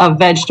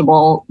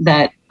vegetable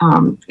that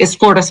is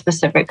Florida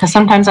specific, because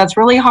sometimes that's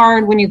really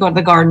hard when you go to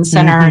the garden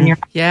center and you're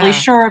not really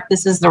sure if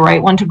this is the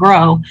right one to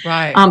grow.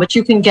 Right. But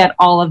you can get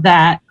all of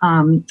that.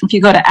 If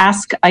you go to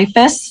Ask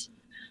IFAS,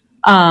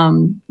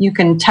 you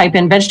can type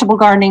in vegetable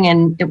gardening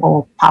and it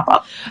will pop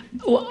up.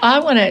 Well,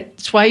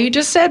 that's why you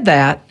just said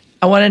that.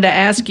 I wanted to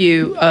ask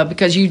you,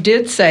 because you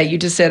just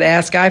said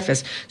Ask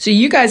IFAS. So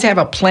you guys have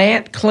a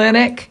plant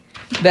clinic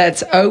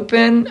that's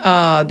open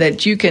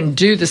that you can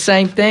do the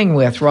same thing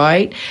with,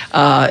 right?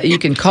 You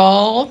can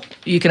call.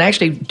 You can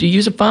actually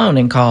use a phone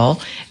and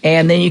call,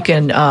 and then you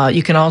can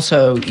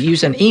also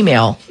use an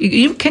email.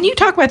 Can you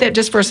talk about that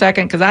just for a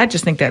second? Because I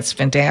just think that's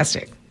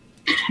fantastic.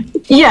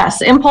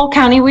 Yes, in Polk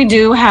County we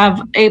do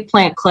have a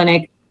plant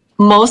clinic.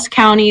 Most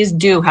counties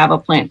do have a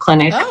plant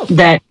clinic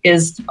that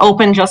is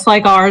open just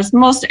like ours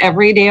most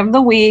every day of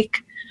the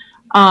week.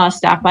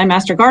 Staffed by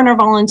Master Gardener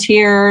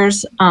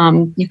volunteers.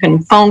 You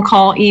can phone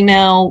call,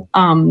 email.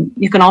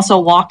 You can also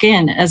walk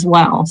in as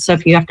well. So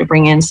if you have to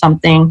bring in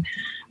something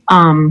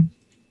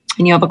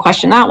and you have a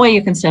question that way,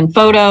 you can send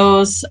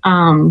photos.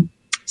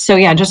 So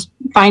yeah, just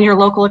find your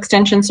local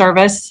extension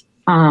service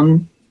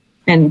and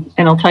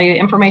it'll tell you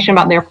information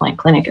about their plant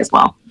clinic as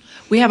well.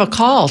 We have a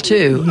call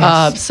too.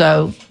 Yes.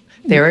 So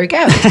there we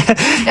go.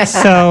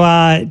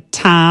 So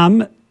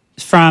Tom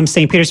from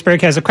St.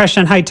 Petersburg has a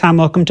question. Hi, Tom.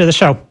 Welcome to the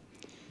show.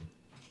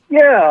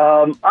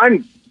 Yeah,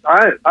 I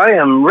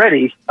am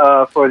ready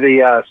for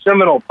the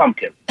Seminole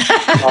pumpkin.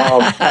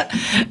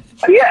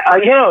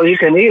 You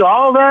can eat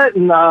all that,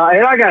 and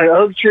I got an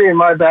oak tree in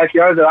my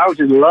backyard that I would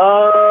just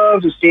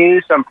love to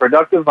see some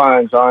productive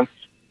vines on,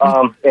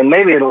 and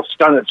maybe it'll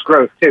stunt its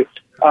growth too.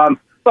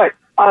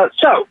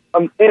 So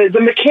the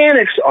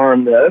mechanics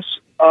on this.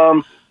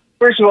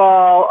 First of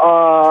all,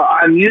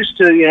 I'm used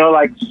to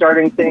like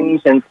starting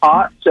things in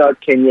pots.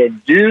 Can you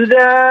do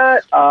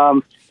that?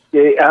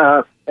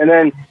 And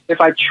then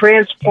if I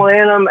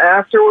transplant them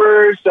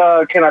afterwards,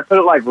 can I put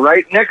it like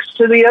right next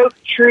to the oak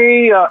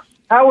tree?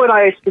 How would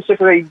I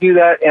specifically do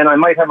that? And I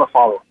might have a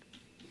follow-up.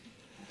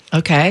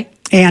 Okay.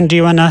 And do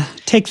you want to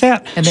take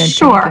that? And then you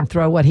can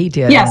throw what he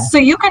did. Yes, so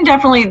you can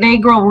they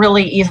grow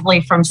really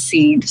easily from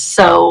seed.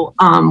 So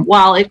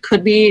while it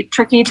could be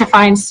tricky to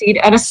find seed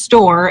at a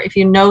store, if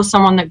you know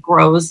someone that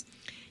grows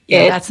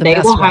they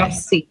will have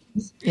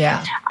seeds.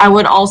 Yeah. I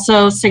would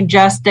also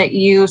suggest that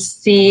you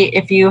see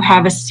if you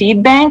have a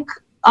seed bank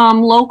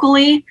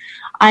locally.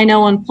 I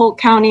know in Polk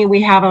County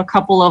we have a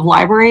couple of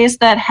libraries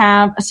that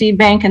have a seed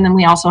bank, and then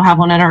we also have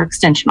one at our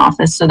extension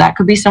office. So that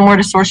could be somewhere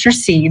to source your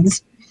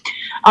seeds.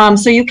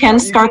 So you can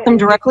start them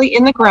directly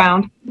in the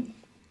ground,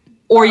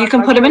 or you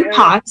can put them in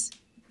pots.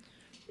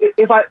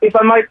 If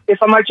I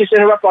might just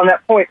interrupt on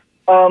that point,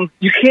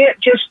 you can't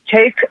just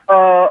take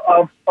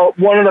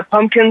one of the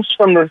pumpkins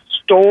from the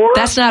store.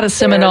 That's not a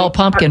Seminole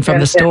pumpkin from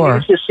the store.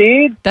 And use the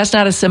seed. That's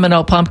not a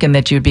Seminole pumpkin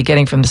that you'd be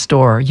getting from the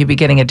store. You'd be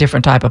getting a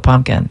different type of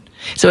pumpkin.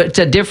 So it's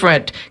a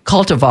different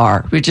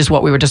cultivar, which is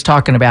what we were just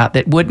talking about,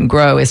 that wouldn't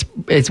grow as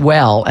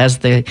well as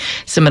the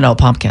Seminole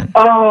pumpkin.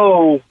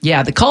 Oh.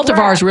 Yeah, the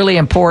cultivar is really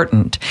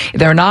important.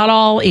 They're not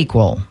all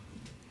equal.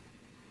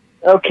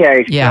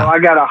 Okay. Yeah. So I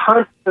got to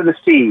hunt for the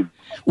seed.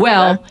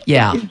 Well,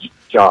 yeah.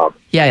 Job.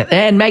 Yeah,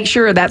 and make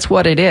sure that's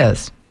what it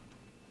is.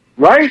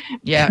 Right?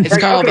 Yeah, it's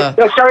called No,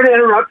 sorry to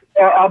interrupt.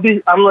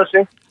 I'm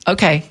listening.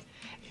 Okay.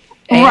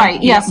 And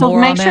right. Yeah. So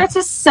make sure it's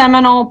a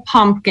Seminole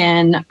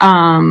pumpkin.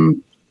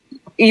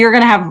 You're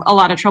going to have a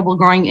lot of trouble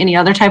growing any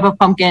other type of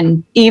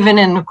pumpkin, even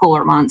in the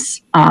cooler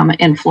months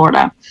in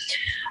Florida.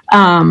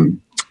 And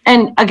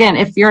again,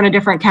 if you're in a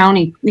different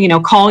county,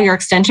 call your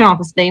extension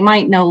office. They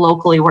might know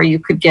locally where you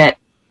could get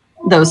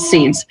those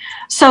seeds.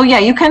 So yeah,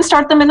 you can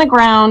start them in the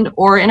ground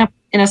or in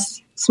a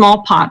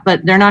small pot,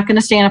 but they're not going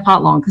to stay in a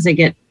pot long because they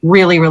get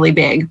really, really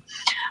big.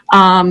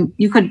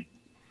 You could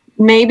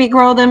maybe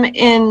grow them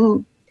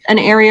in an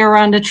area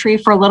around a tree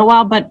for a little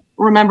while, but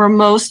remember,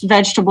 most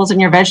vegetables in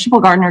your vegetable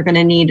garden are going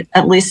to need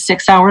at least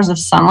 6 hours of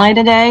sunlight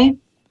a day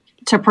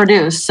to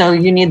produce. So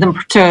you need them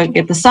to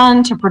get the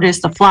sun to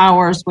produce the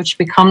flowers, which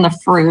become the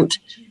fruit.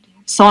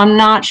 So I'm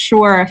not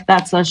sure if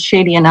that's a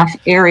shady enough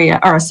area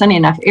or a sunny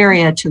enough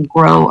area to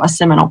grow a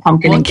Seminole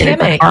pumpkin and get a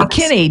good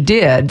harvest. Kenny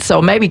did,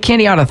 so maybe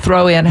Kenny ought to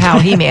throw in how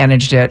he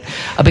managed it,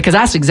 because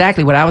that's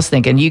exactly what I was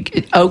thinking.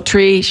 Oak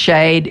tree,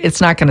 shade,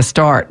 it's not going to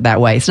start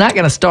that way. It's not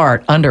going to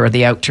start under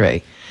the oak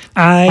tree.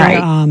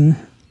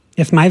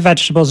 If my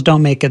vegetables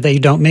don't make it, they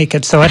don't make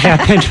it. So what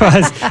happened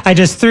was I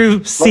just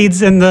threw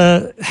seeds in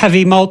the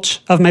heavy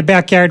mulch of my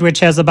backyard,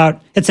 which has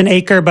it's an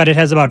acre, but it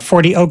has about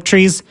 40 oak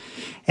trees.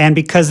 And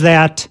because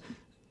that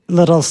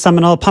little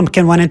Seminole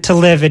pumpkin wanted to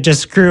live, it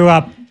just grew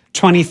up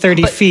 20,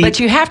 30 feet, but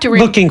you have to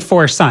looking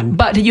for sun.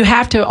 But you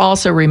have to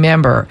also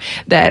remember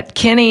that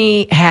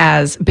Kenny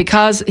has,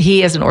 because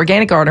he is an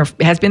organic gardener,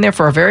 has been there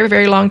for a very,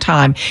 very long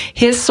time,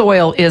 his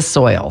soil is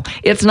soil.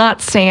 It's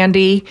not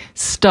sandy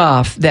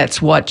stuff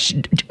that's what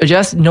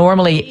just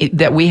normally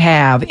that we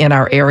have in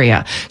our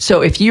area.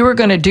 So if you were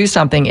going to do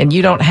something and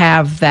you don't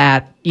have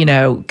that,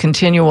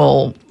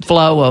 continual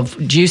flow of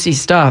juicy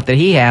stuff that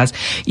he has,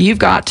 you've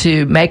got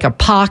to make a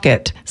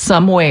pocket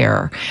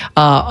somewhere,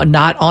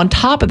 not on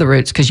top of the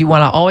roots, because you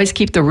want to always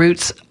keep the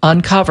roots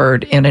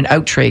uncovered in an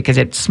oak tree because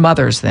it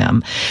smothers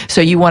them. So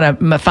you want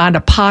to find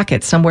a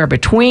pocket somewhere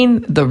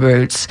between the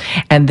roots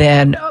and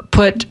then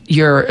put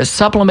your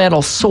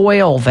supplemental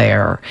soil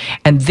there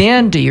and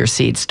then do your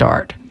seed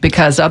start.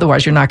 Because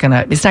otherwise it's not going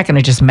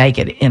to just make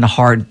it in a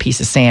hard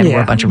piece of sand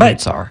where a bunch of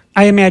roots are.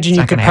 I imagine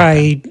you could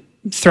probably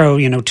throw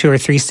 2 or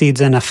 3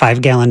 seeds in a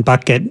 5-gallon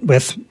bucket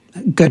with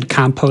good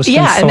compost and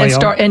soil. And then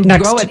start and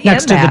grow it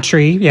next to the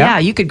tree. Yeah,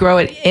 you could grow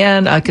it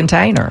in a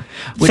container,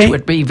 which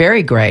would be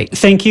very great.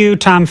 Thank you,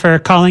 Tom, for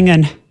calling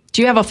in.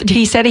 Do you have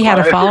he said he had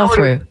a follow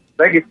through.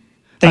 Thank you.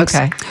 Thanks.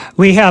 Okay.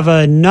 We have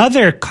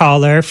another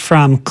caller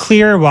from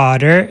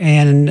Clearwater,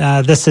 and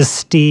this is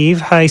Steve.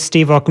 Hi,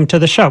 Steve. Welcome to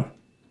the show.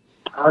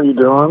 How you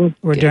doing?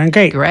 We're doing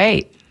great.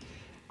 Great.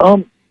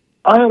 I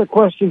had a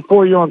question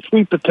for you on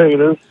sweet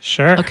potatoes.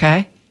 Sure.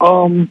 Okay.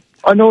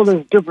 I know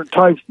there's different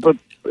types, but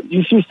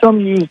you see some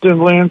used in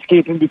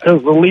landscaping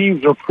because the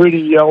leaves are pretty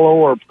yellow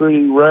or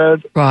pretty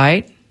red.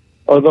 Right.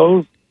 Are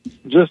those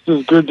just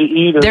as good to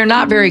eat? They're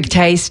not very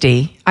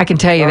tasty. I can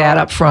tell you that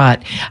up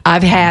front.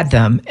 I've had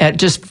them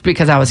just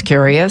because I was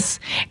curious,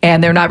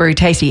 and they're not very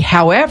tasty.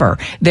 However,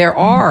 there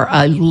are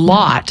a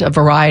lot of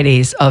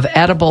varieties of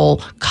edible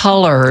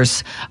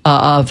colors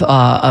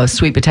of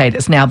sweet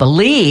potatoes. Now, the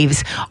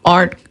leaves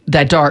aren't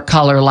that dark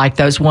color like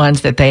those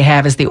ones that they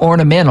have as the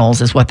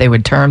ornamentals is what they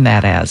would term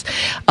that as.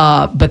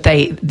 But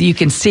you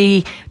can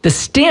see the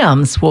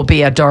stems will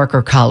be a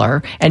darker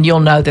color, and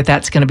you'll know that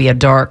that's going to be a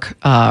dark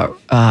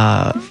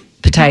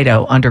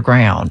potato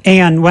underground.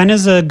 And when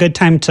is a good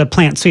time to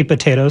plant sweet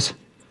potatoes?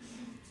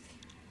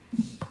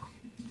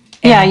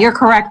 Yeah, you're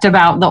correct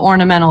about the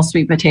ornamental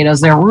sweet potatoes.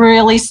 They're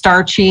really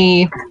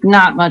starchy,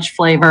 not much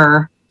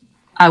flavor.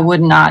 I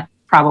would not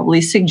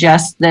probably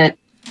suggest that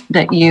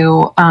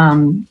you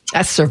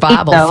that's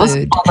survival eat those,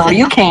 food. although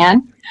you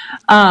can.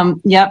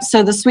 Yep.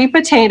 So the sweet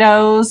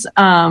potatoes,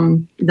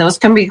 those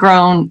can be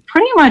grown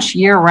pretty much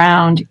year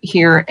round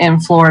here in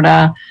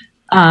Florida.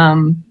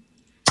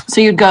 So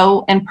you'd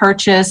go and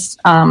purchase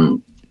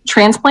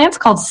transplants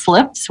called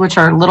slips, which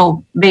are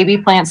little baby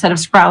plants that have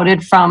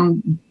sprouted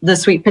from the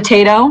sweet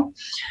potato.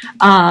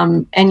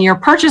 And you're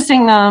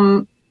purchasing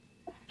them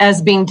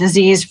as being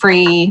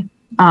disease-free,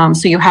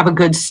 so you have a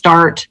good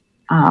start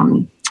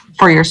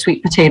for your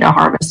sweet potato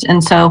harvest.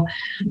 And so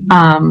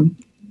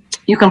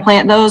you can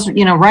plant those,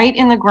 right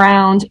in the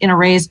ground in a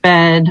raised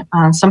bed.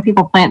 Some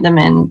people plant them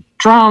in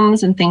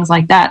drums and things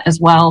like that as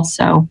well.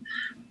 So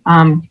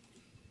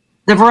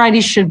the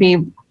varieties should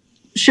be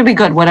should be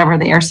good, whatever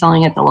they are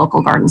selling at the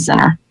local garden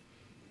center.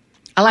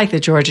 I like the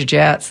Georgia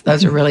Jets.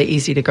 Those are really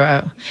easy to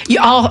grow.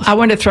 I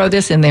want to throw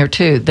this in there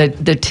too.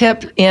 The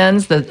tip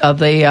ends of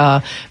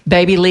the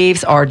baby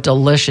leaves are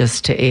delicious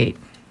to eat.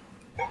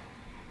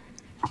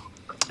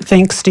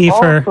 Thanks, Steve.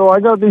 So I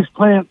got these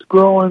plants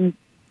growing.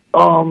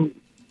 The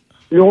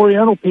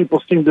Oriental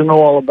people seem to know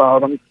all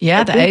about them.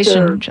 Yeah, the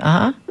Asian.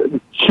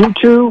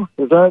 Chuchu,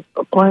 is that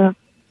a plant?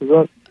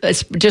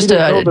 It's just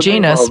a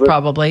genus,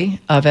 probably,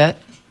 of it.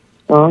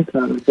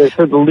 Okay. They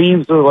said the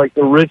leaves are like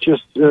the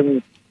richest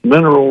in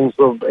minerals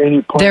of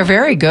any plant. They're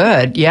very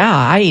good. Yeah,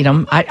 I eat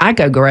them. I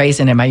go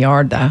grazing in my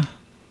yard, though.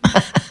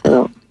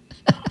 Yeah.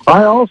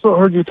 I also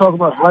heard you talk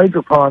about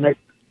hydroponic.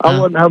 I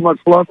wouldn't have much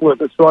luck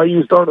with it, so I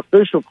used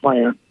artificial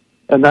plants,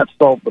 and that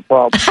solved the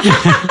problem.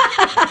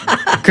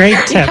 Great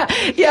tip.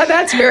 Yeah,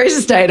 that's very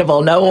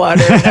sustainable. No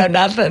water, no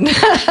nothing.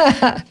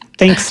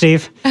 Thanks,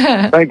 Steve.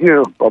 Thank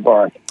you.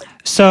 Bye-bye.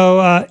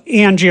 So,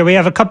 Andrea, we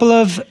have a couple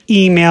of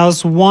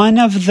emails. One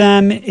of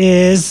them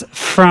is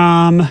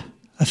from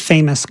a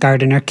famous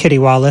gardener, Kitty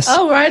Wallace.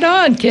 Oh, right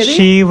on, Kitty.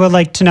 She would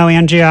like to know,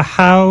 Andrea,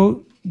 how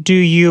do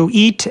you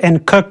eat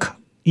and cook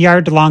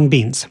yard-long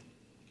beans?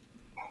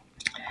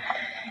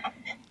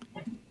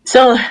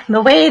 So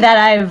the way that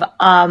I've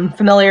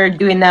familiar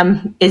doing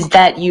them is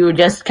that you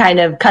just kind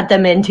of cut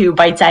them into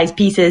bite-sized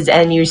pieces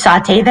and you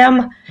saute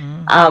them.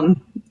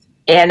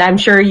 And I'm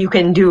sure you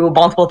can do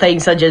multiple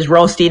things such as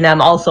roasting them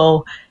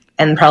also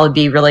and probably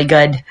be really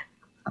good.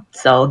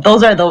 So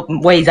those are the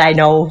ways I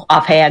know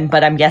offhand,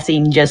 but I'm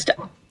guessing just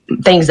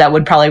things that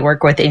would probably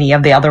work with any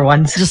of the other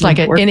ones. Just like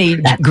any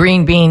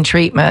green bean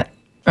treatment,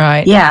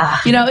 right? Yeah.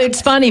 You know,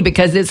 it's funny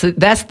because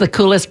that's the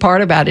coolest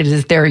part about it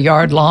is they're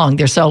yard long.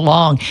 They're so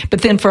long.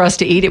 But then for us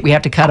to eat it, we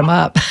have to cut them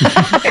up.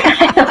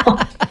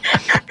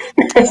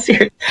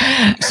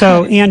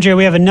 So, Andrea,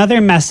 we have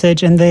another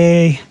message, and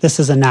this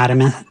is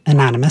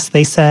anonymous.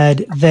 They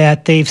said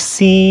that they've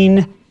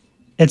seen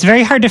it's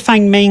very hard to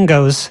find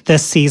mangoes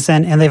this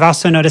season, and they've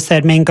also noticed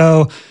that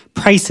mango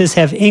prices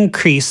have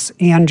increased.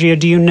 Andrea,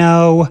 do you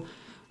know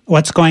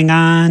what's going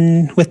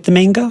on with the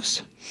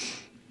mangoes?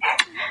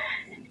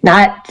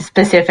 Not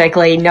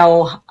specifically,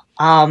 no.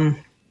 No,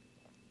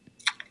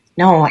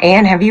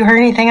 Anne, have you heard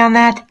anything on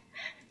that?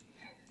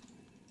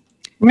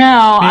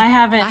 No, I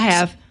haven't. I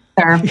have.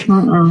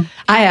 Mm-mm.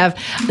 I have.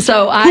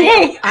 So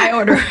I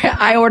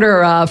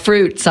order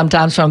fruit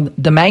sometimes from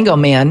the Mango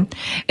Men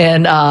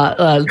in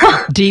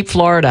deep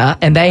Florida,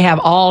 and they have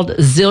all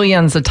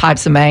zillions of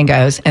types of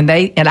mangoes. And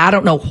I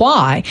don't know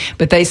why,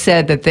 but they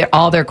said that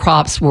all their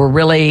crops were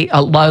really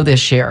low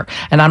this year,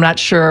 and I'm not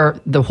sure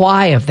the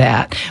why of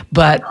that.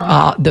 But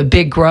the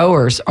big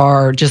growers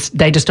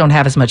they just don't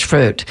have as much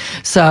fruit.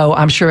 So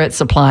I'm sure it's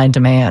supply and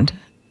demand.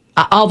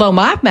 Although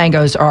my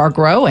mangoes are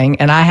growing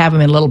and I have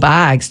them in little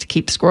bags to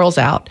keep squirrels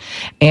out.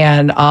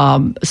 And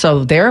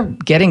so they're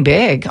getting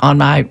big on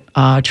my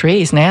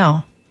trees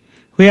now.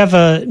 We have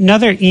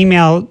another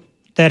email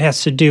that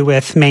has to do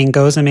with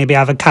mangoes and maybe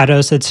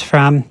avocados. It's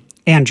from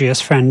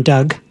Andrea's friend,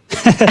 Doug.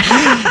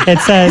 It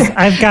says,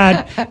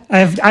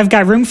 I've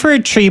got room for a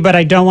tree, but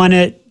I don't want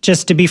it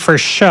just to be for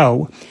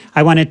show.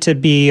 I want it to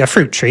be a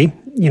fruit tree,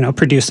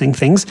 producing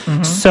things.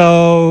 Mm-hmm.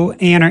 So,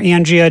 Anne or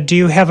Andrea, do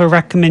you have a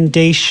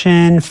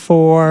recommendation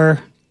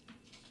for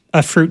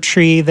a fruit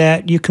tree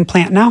that you can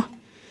plant now?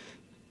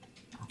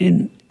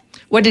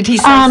 What did he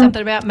say?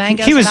 Something about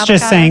mangoes? He was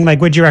just saying,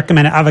 would you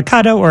recommend an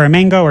avocado or a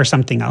mango or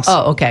something else?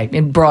 Oh, okay.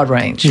 In broad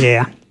range.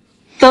 Yeah.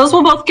 Those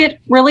will both get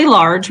really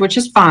large, which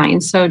is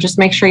fine. So just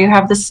make sure you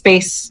have the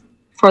space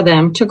for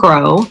them to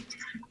grow.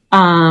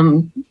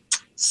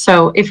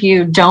 So if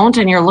you don't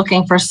and you're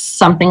looking for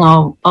something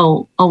a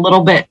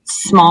little bit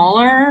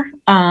smaller,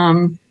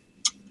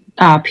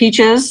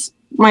 peaches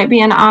might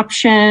be an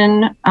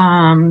option.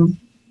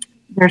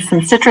 There's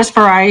some citrus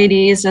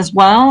varieties as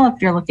well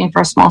if you're looking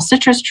for a small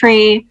citrus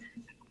tree.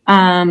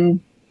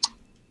 Loquats.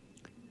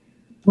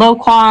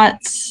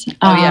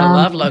 Oh, yeah, I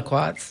love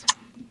loquats.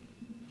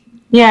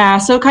 Yeah,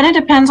 so it kind of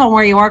depends on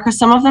where you are because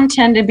some of them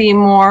tend to be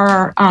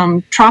more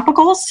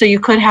tropical, so you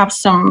could have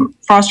some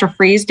frost or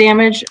freeze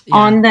damage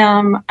on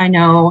them. I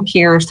know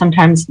here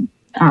sometimes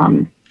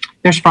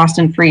there's frost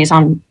and freeze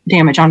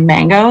damage on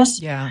mangoes.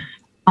 Yeah.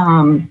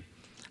 I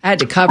had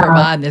to cover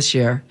mine this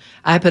year.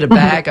 I put a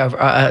bag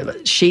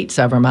of sheets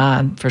over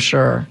mine for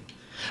sure.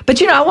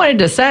 But, I wanted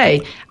to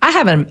say I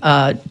have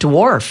a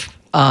dwarf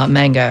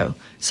mango.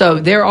 So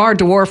there are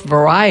dwarf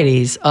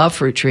varieties of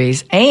fruit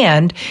trees,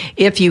 and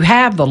if you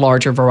have the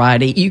larger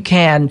variety, you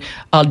can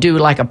do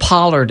like a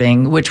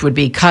pollarding, which would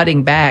be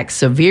cutting back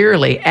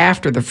severely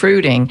after the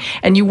fruiting,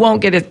 and you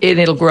won't get it,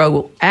 it'll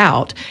grow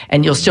out,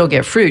 and you'll still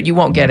get fruit. You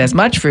won't get as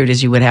much fruit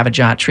as you would have a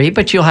giant tree,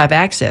 but you'll have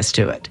access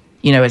to it.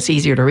 It's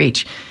easier to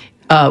reach.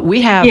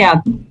 We have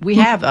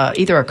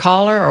either a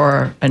caller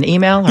or an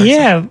email.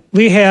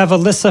 We have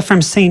Alyssa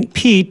from St.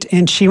 Pete,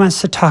 and she wants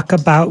to talk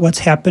about what's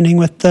happening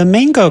with the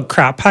mango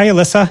crop. Hi,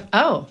 Alyssa.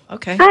 Oh,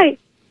 okay. Hi.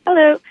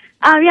 Hello.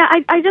 I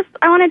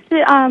wanted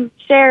to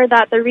share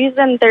that the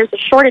reason there's a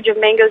shortage of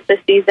mangoes this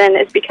season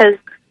is because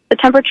the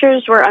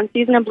temperatures were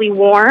unseasonably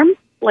warm,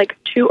 like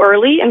too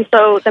early, and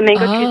so the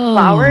mango trees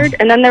flowered,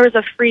 and then there was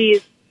a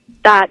freeze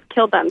that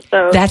killed them.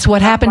 So that's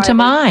what happened to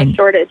mine.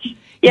 Shortage.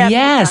 Yeah,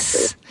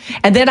 yes. Exactly.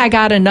 And then I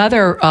got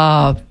another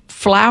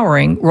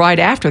flowering right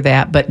after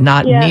that, but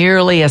not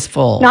nearly as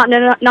full.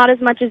 Not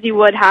as much as you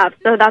would have.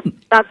 So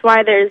that's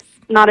why there's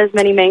not as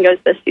many mangoes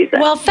this season.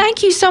 Well,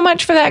 thank you so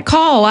much for that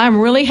call. I'm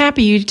really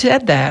happy you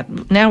said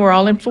that. Now we're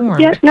all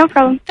informed. Yeah, no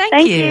problem.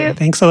 Thank you.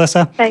 Thanks,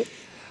 Alyssa. Thanks.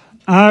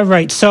 All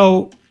right.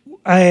 So,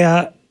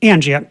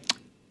 Angie,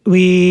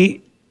 we're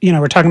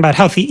talking about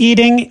healthy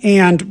eating,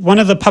 and one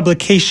of the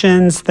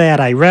publications that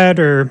I read,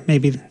 or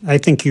maybe I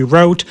think you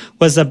wrote,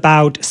 was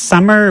about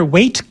summer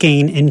weight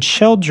gain in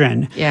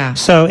children. Yeah.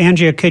 So,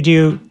 Angie, could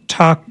you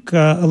talk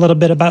a little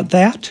bit about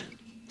that?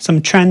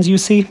 Some trends you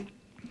see?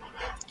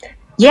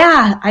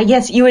 Yeah, I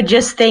guess you would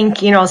just think,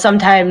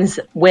 sometimes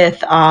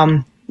with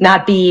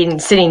not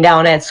sitting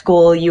down at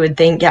school, you would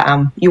think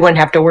you wouldn't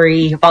have to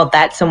worry about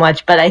that so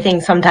much. But I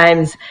think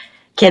sometimes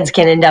kids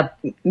can end up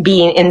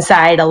being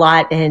inside a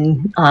lot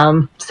and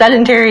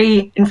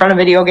sedentary in front of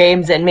video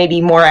games and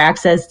maybe more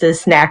access to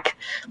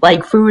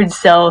snack-like foods.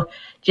 So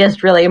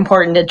just really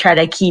important to try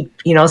to keep,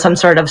 some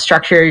sort of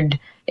structured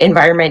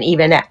environment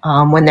even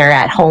when they're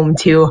at home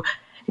too.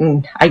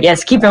 And I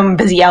guess keep them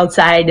busy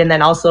outside, and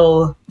then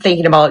also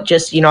thinking about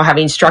just,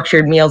 having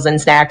structured meals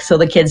and snacks so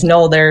the kids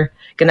know they're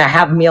going to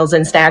have meals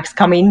and snacks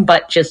coming,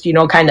 but just,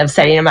 kind of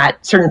setting them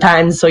at certain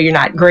times so you're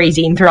not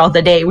grazing throughout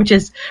the day, which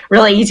is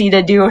really easy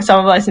to do.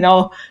 Some of us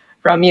know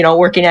from,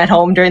 working at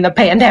home during the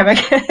pandemic.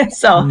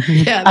 So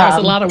yeah,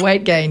 there's a lot of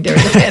weight gain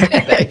during the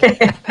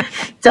pandemic.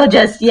 So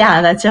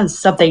that's just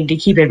something to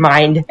keep in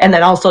mind. And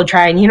then also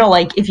trying,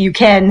 if you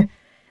can,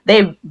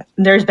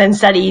 there's been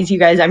studies, you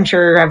guys I'm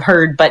sure have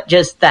heard, but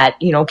just that,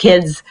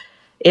 kids,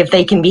 if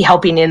they can be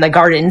helping in the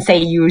garden, say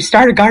you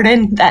start a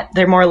garden, that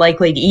they're more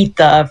likely to eat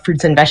the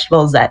fruits and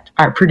vegetables that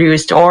are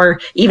produced, or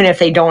even if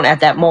they don't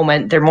at that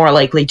moment, they're more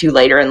likely to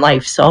later in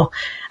life. So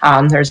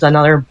there's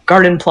another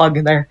garden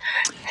plug there.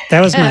 That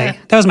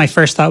was my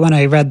first thought when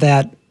I read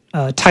that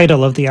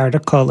title of the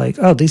article, like,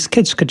 oh, these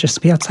kids could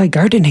just be outside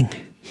gardening.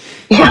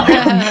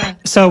 Yeah.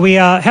 So we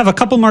have a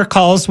couple more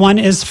calls. One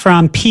is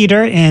from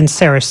Peter in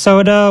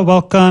Sarasota.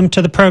 Welcome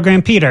to the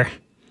program, Peter.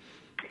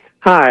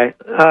 Hi.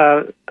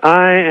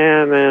 I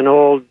am an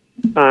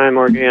old-time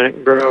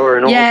organic grower,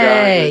 an old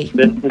guy who's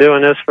been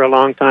doing this for a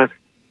long time.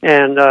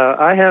 And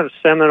I have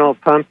Seminole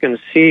pumpkin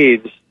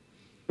seeds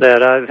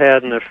that I've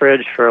had in the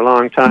fridge for a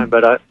long time,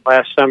 but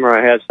last summer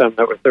I had some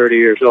that were 30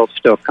 years old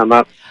still come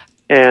up.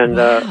 And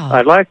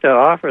I'd like to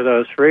offer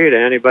those free to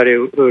anybody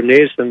who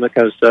needs them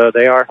because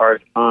they are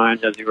hard to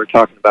find, as you were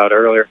talking about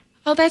earlier.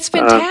 Oh, that's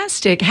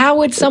fantastic. How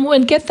would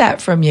someone get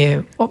that from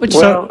you? What would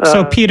you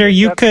So Peter,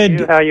 you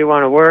could... how you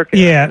want to work.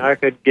 Yeah. I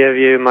could give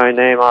you my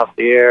name off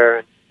the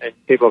air, and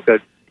people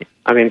could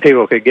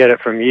get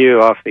it from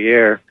you off the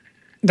air.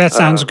 That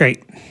sounds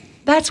great.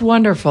 That's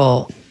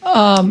wonderful.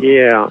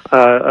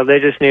 They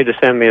just need to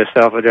send me a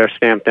self-addressed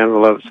stamped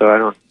envelope so I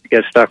don't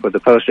get stuck with the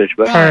postage.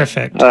 But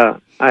perfect.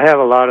 I have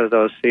a lot of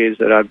those seeds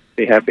that I'd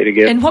be happy to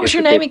give. And what was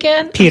your name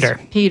again? Peter.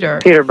 Peter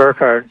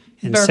Burkhardt.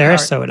 In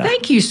Sarasota.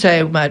 Thank you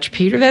so much,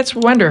 Peter. That's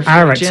wonderful.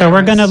 All right, so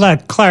we're going to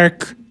let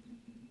Clark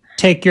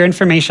take your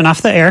information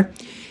off the air.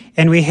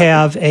 And we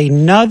have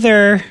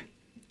another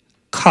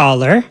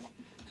caller.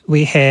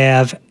 We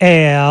have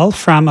Al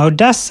from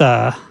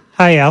Odessa.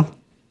 Hi, Al.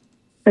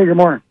 Hey, good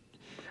morning.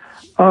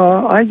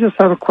 I just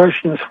have a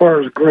question as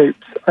far as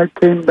grapes. I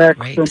came back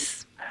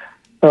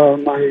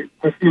from my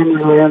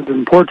family land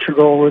in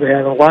Portugal where they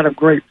had a lot of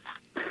grapes.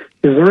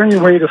 Is there any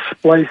way to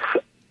splice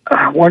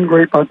one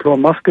grape onto a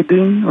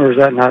muscadine, or is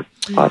that not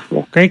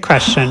possible? Great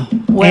question.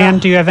 Anne,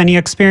 do you have any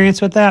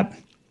experience with that?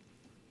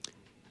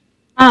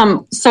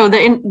 So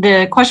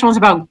the question was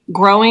about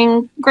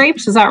growing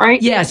grapes, is that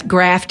right? Yes,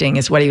 grafting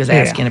is what he was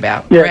asking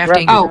about. Yeah,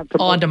 grafting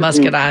onto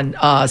muscadine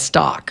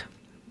stock.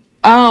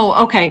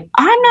 Oh, okay.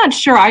 I'm not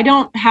sure. I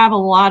don't have a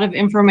lot of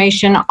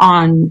information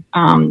on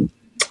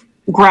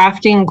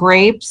grafting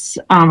grapes.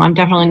 I'm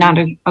definitely not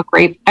a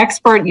grape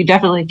expert. You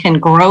definitely can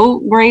grow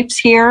grapes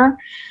here.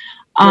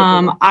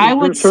 I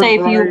would say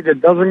if you...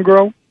 that doesn't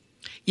grow?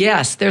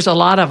 Yes, there's a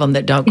lot of them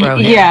that don't grow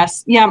here.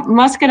 Yes. Yeah,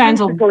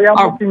 muscadines I'm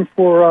looking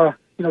for,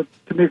 to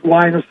make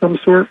wine of some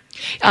sort.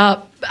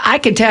 I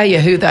can tell you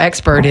who the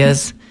expert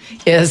is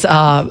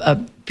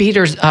Paul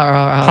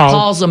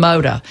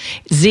Zamoda,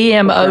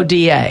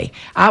 Zmoda.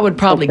 I would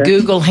probably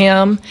Google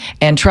him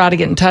and try to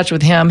get in touch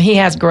with him. He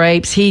has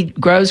grapes. He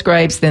grows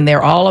grapes. Then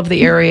they're all over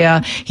the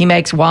area. He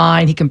makes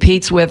wine. He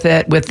competes with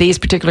it. With these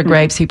particular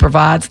grapes, he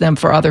provides them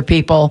for other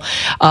people.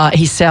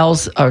 He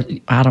sells,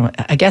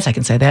 I guess I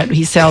can say that.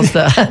 He sells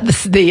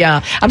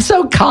I'm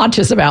so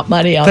conscious about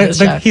money on this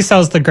show. He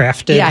sells the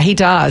grafted. Yeah, he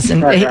does.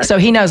 And so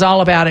he knows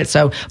all about it.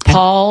 So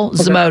Paul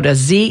Zamoda,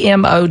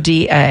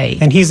 Zmoda.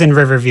 And he's in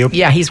Riverview.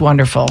 Yeah, he's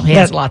wonderful. He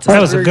has lots of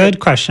That was a good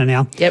question,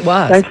 Al. It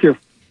was. Thank you.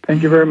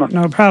 Thank you very much.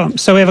 No problem.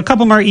 So we have a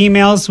couple more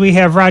emails. We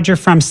have Roger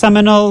from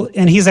Seminole,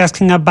 and he's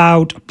asking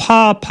about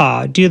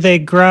pawpaw. Do they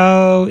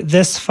grow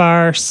this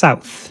far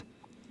south?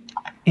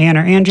 Anne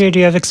or Andrea, do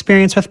you have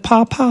experience with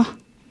pawpaw?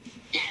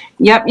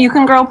 Yep, you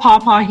can grow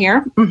pawpaw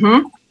here.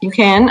 You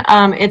can.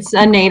 It's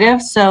a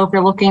native, so if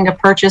you're looking to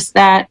purchase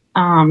that,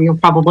 you'll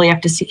probably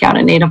have to seek out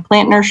a native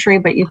plant nursery,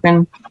 but you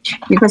can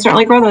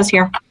certainly grow those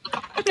here.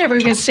 I've never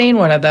even seen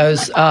one of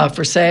those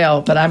for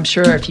sale, but I'm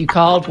sure if you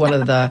called one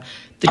of the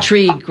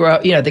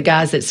the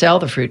guys that sell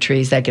the fruit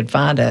trees, they could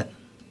find it.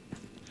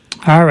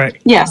 All right.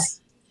 Yes.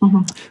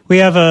 We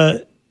have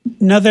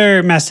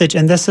another message,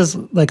 and this is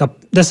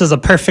a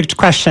perfect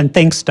question.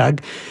 Thanks,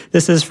 Doug.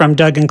 This is from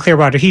Doug in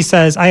Clearwater. He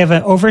says, I have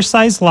an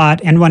oversized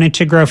lot and wanted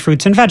to grow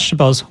fruits and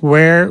vegetables.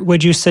 Where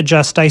would you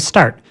suggest I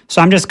start?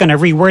 So I'm just going to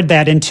reword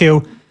that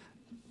into,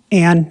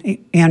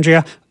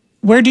 Andrea,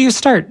 where do you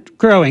start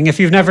growing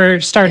if you've never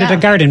started a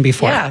garden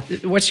before? Yeah.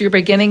 What's your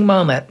beginning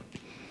moment?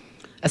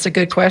 That's a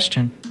good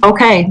question.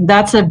 Okay,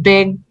 that's a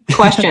big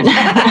question.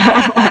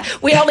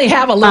 We only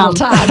have a little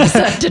time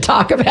to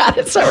talk about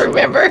it, so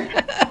remember.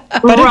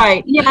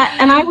 Right, yeah,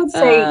 and I would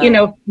say,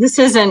 this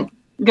isn't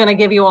going to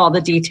give you all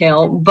the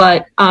detail,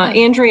 but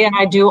Andrea and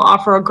I do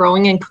offer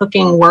growing and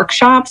cooking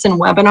workshops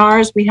and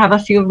webinars. We have a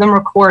few of them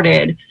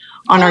recorded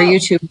on our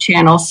YouTube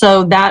channel,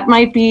 so that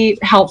might be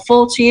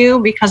helpful to you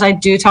because I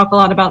do talk a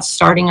lot about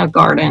starting a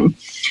garden.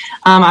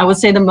 I would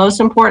say the most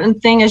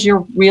important thing is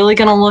you're really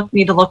going to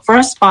need to look for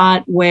a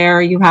spot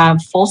where you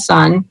have full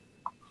sun,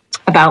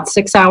 about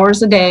 6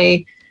 hours a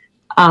day.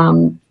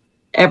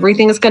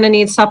 Everything is going to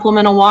need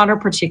supplemental water,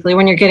 particularly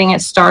when you're getting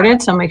it started.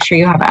 So make sure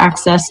you have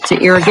access to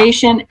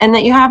irrigation and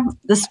that you have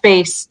the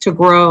space to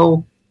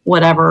grow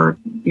whatever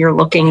you're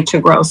looking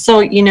to grow. So,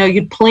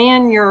 you'd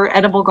plan your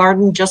edible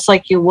garden just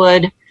like you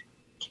would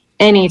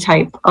any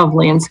type of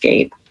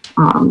landscape,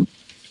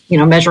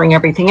 measuring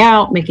everything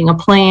out, making a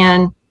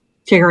plan,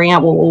 figuring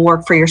out what will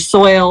work for your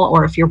soil,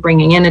 or if you're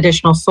bringing in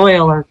additional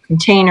soil or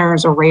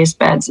containers or raised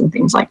beds and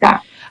things like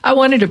that. I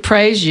wanted to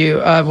praise you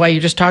while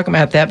you're just talking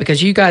about that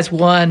because you guys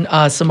won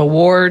some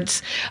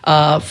awards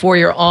for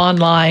your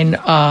online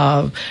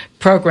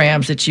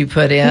programs that you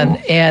put in.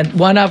 And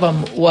one of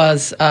them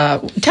was,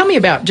 tell me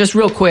about, just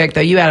real quick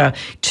though, you had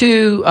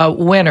two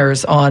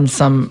winners on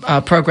some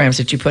programs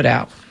that you put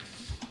out.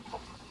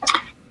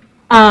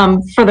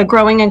 For the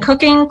growing and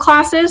cooking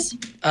classes?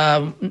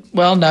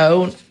 Well,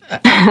 no.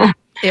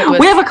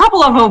 We have a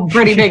couple of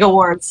pretty big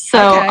awards.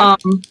 So,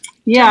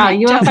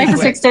 Okay. UF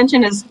IFAS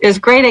Extension is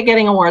great at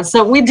getting awards.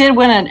 So we did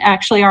win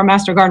actually our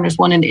Master Gardeners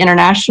won an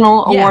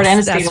international award and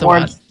a state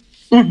award.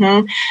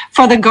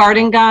 For the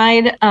garden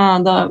guide,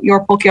 the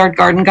Your Polkyard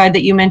Garden Guide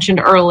that you mentioned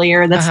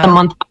earlier, that's the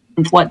month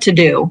what to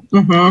do.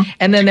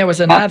 And then there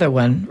was another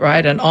one,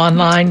 right? An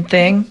online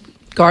thing,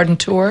 garden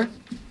tour.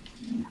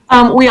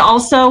 We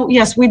also,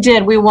 yes, we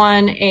did. We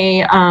won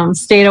a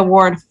state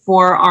award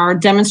for our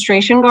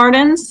demonstration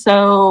gardens.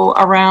 So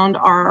around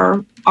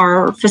our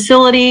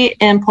facility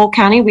in Polk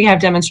County, we have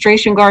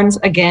demonstration gardens.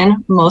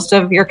 Again, most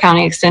of your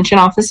county extension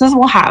offices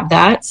will have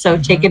that. So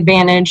take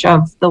advantage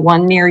of the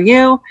one near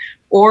you,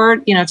 or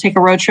take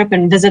a road trip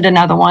and visit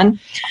another one.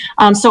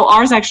 So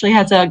ours actually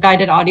has a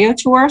guided audio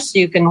tour, so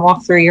you can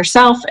walk through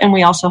yourself. And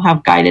we also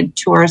have guided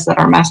tours that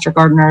our Master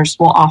Gardeners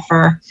will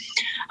offer.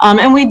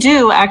 And we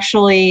do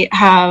actually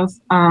have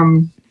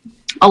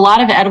a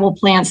lot of edible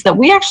plants that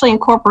we actually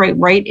incorporate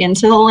right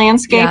into the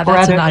landscape. Yeah,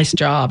 that's a nice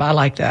job. I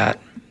like that.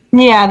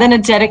 Yeah, then a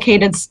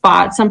dedicated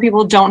spot. Some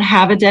people don't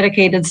have a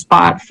dedicated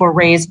spot for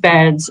raised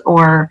beds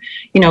or,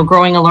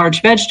 growing a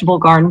large vegetable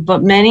garden,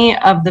 but many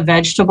of the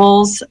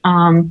vegetables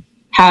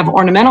have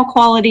ornamental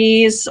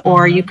qualities,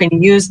 or you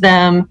can use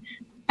them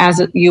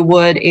as you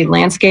would a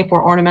landscape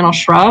or ornamental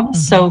shrub.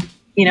 So,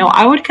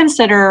 I would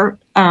consider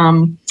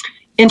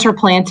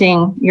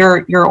interplanting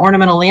your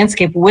ornamental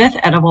landscape with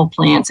edible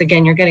plants.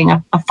 Again, you're getting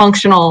a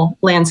functional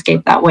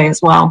landscape that way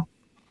as well.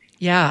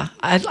 Yeah,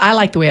 I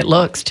like the way it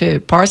looks too.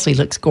 Parsley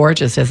looks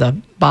gorgeous as a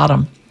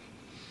bottom.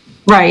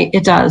 Right,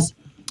 it does.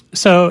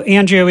 So,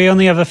 Andrea, we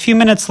only have a few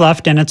minutes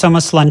left and it's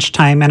almost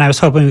lunchtime, and I was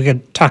hoping we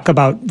could talk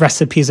about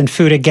recipes and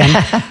food again.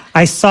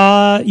 I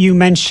saw you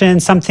mention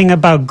something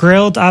about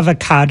grilled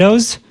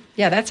avocados.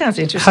 Yeah, that sounds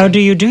interesting. How do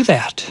you do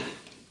that?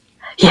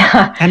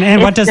 Yeah.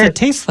 And what does it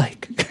taste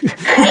like?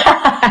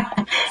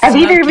 Have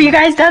either of you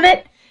guys done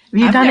it?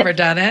 I've never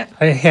done it.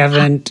 I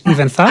haven't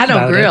even thought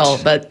about it. I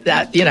don't grill, but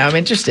I'm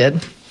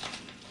interested.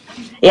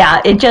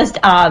 Yeah, it just,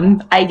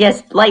 I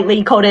guess,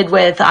 lightly coated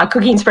with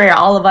cooking spray or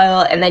olive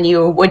oil, and then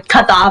you would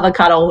cut the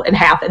avocado in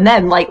half, and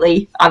then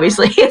lightly,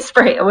 obviously,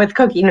 spray it with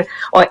cooking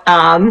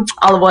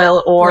olive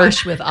oil or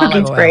Brush with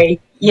cooking olive spray. Oil.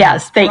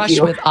 Yes, thank Brush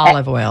you. with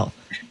olive oil.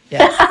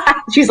 Yes.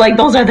 She's like,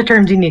 those are the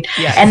terms you need.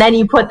 Yes. And then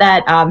you put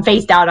that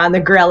face down on the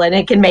grill, and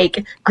it can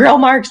make grill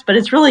marks, but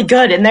it's really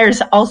good. And there's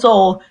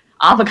also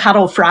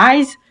avocado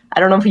fries. I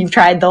don't know if you've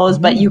tried those,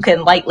 but you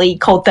can lightly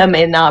coat them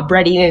in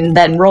breading and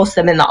then roast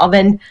them in the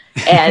oven.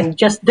 And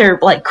just, they're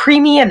like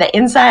creamy on the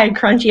inside,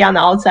 crunchy on the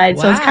outside.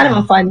 Wow. So it's kind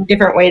of a fun,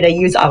 different way to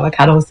use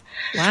avocados.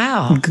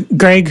 Wow.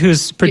 Greg,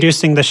 who's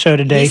producing the show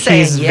today,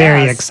 he's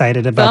very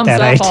excited about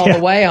that idea. Thumbs up all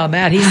the way on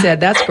that. He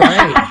said, that's great.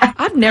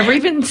 I've never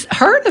even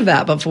heard of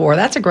that before.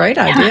 That's a great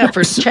idea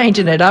for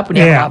changing it up when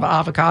you have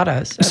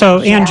avocados.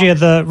 So, Andrea,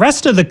 the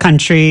rest of the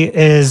country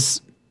is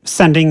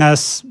sending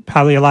us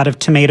probably a lot of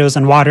tomatoes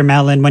and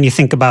watermelon when you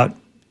think about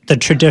the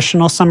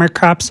traditional summer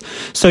crops.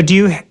 So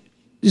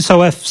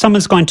if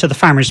someone's going to the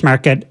farmer's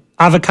market,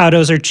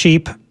 avocados are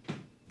cheap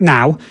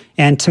now,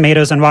 and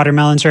tomatoes and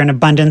watermelons are in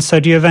abundance. So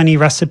do you have any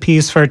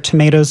recipes for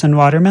tomatoes and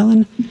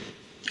watermelon?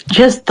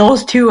 Just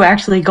those two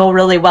actually go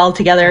really well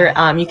together.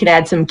 You can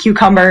add some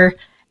cucumber,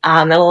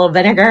 and a little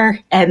vinegar,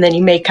 and then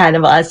you make kind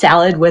of a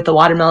salad with the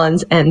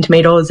watermelons and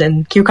tomatoes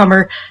and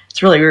cucumber.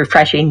 It's really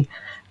refreshing.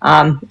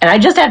 And I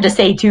just have to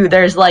say too,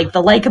 there's like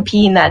the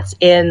lycopene that's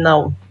in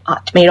the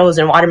tomatoes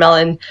and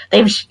watermelon.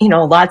 They've,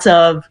 lots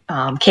of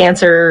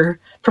cancer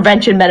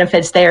prevention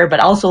benefits there, but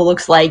also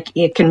looks like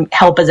it can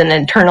help as an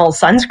internal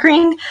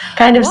sunscreen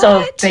kind of. What?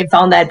 So they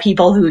found that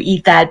people who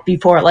eat that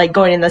before like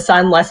going in the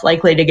sun, less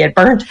likely to get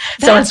burnt.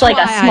 So it's like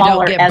a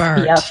smaller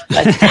SPF.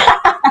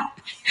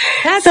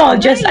 That's so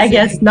amazing. Just, I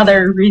guess,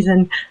 another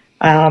reason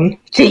to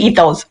eat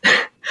those.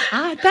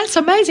 That's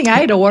amazing.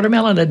 I ate a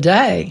watermelon a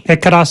day.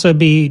 It could also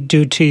be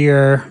due to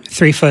your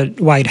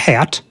 3-foot wide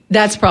hat.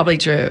 That's probably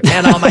true.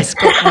 And all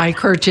my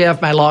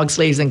kerchief, my long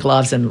sleeves and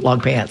gloves and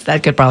long pants.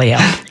 That could probably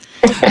help.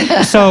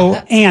 So,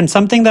 Anne,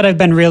 something that I've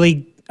been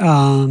really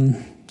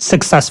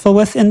successful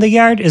with in the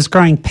yard is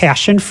growing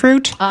passion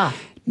fruit.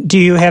 Do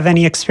you have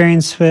any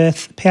experience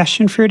with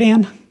passion fruit,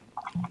 Anne?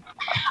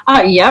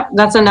 Yep,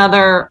 that's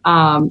another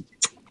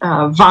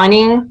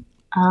vining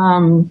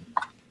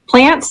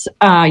plants.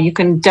 You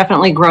can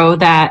definitely grow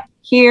that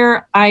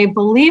here. I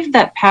believe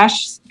that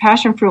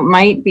passion fruit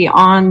might be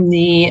on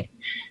the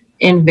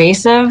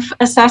invasive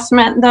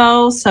assessment,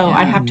 though, so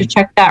I'd have to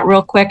check that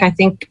real quick. I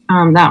think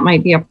that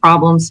might be a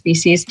problem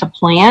species to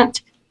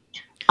plant.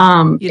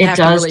 You'd have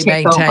to really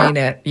maintain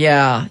it.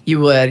 Yeah, you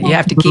would. You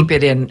have to keep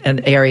it in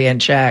an area in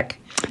check.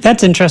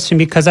 That's interesting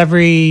because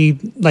every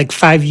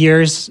 5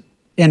 years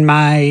in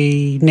my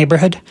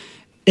neighborhood,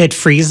 it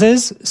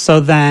freezes. So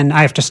then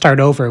I have to start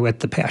over with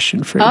the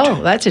passion fruit.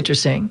 Oh, that's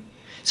interesting.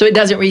 So it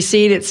doesn't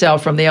reseed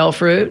itself from the old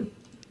fruit?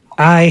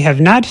 I have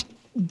not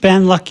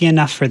been lucky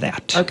enough for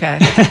that. Okay.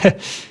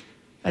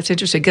 That's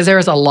interesting because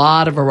there's a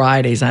lot of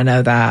varieties. I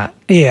know that.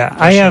 Yeah,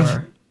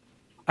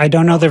 I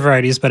don't know the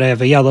varieties, but I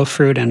have a yellow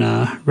fruit and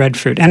a red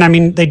fruit. And I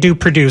mean, they do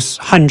produce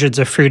hundreds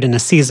of fruit in a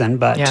season,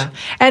 but... Yeah.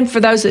 And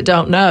for those that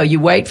don't know, you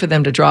wait for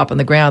them to drop on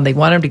the ground. They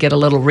want them to get a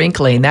little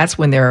wrinkly, and that's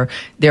when they're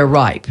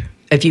ripe.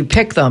 If you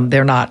pick them,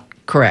 they're not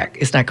correct.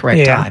 It's not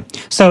correct time.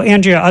 So,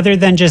 Andrea, other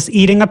than just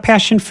eating a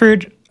passion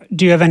fruit,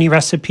 do you have any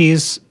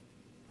recipes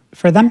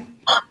for them?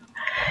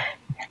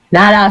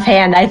 Not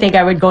offhand. I think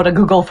I would go to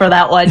Google for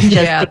that one just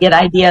to get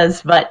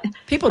ideas. But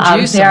people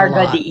juice them they are a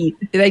lot. good to eat.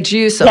 They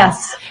juice them.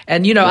 Yes.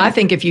 And, I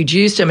think if you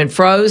juiced them and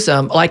froze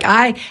them, like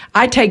I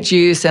take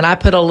juice and I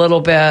put a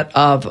little bit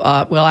of,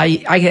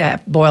 I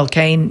have boiled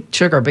cane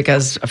sugar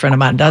because a friend of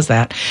mine does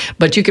that.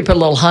 But you could put a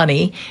little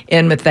honey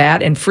in with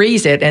that and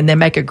freeze it and then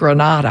make a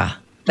granada.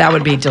 That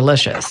would be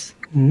delicious.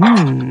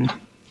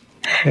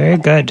 Very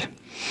good.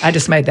 I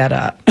just made that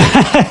up.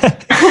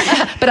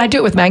 But I do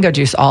it with mango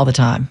juice all the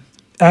time.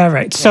 All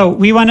right. So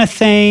we want to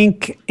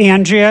thank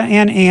Andrea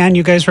and Anne.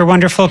 You guys were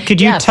wonderful.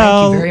 Could you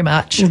tell thank you very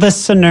much.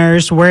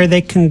 Listeners where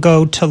they can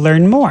go to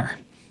learn more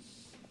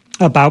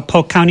about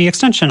Polk County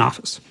Extension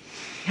Office?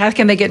 How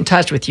can they get in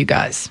touch with you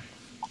guys?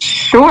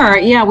 Sure.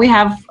 Yeah, we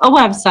have a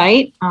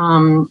website.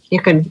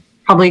 You could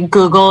probably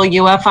Google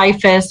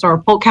UFIFIS or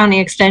Polk County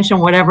Extension,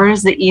 whatever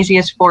is the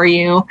easiest for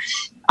you.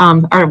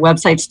 Our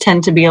websites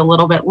tend to be a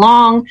little bit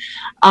long.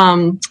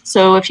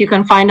 So if you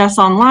can find us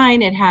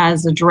online, it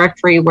has a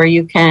directory where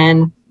you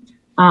can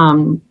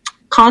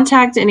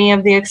contact any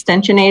of the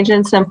extension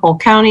agents in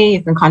Polk County.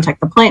 You can contact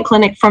the plant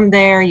clinic from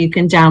there. You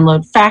can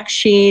download fact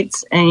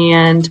sheets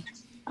and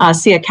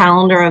see a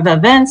calendar of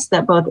events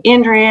that both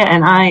Andrea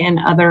and I and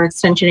other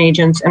extension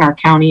agents in our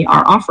county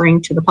are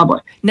offering to the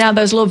public. Now,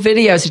 those little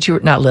videos that you were,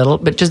 not little,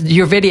 but just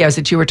your videos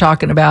that you were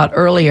talking about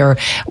earlier,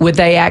 would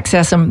they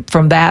access them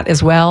from that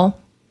as well?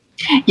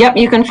 Yep,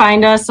 you can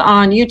find us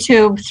on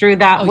YouTube through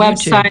that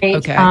website.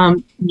 YouTube.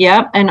 Okay.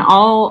 Yep, and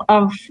all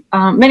of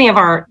many of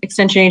our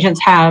extension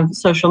agents have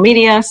social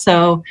media.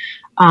 So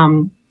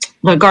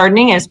the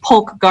gardening is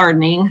Polk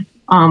Gardening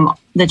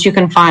that you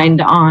can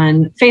find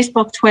on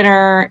Facebook,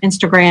 Twitter,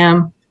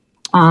 Instagram,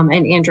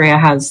 and Andrea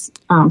has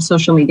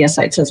social media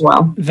sites as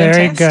well.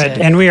 Very good.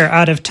 And we are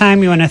out of time.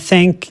 We want to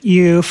thank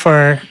you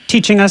for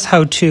teaching us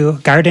how to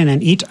garden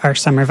and eat our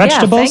summer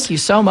vegetables. Yeah, thank you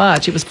so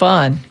much. It was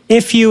fun.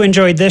 If you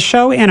enjoyed this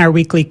show and our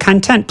weekly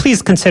content,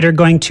 please consider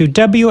going to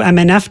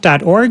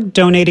WMNF.org,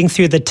 donating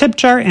through the tip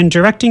jar, and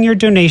directing your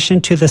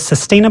donation to the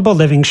Sustainable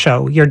Living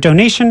Show. Your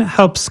donation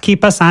helps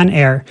keep us on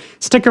air.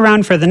 Stick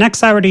around for the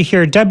next hour to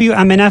hear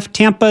WMNF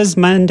Tampa's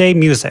Monday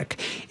Music.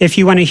 If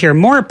you want to hear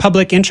more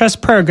public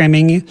interest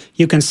programming,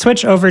 you can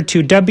switch over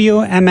to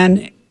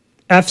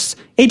WMNF's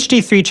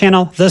HD3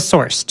 channel, The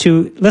Source,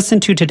 to listen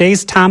to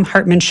today's Thom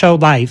Hartmann Show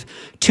live.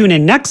 Tune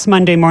in next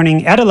Monday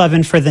morning at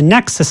 11 for the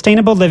next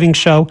Sustainable Living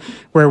Show,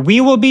 where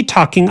we will be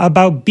talking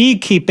about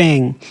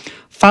beekeeping.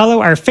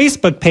 Follow our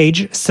Facebook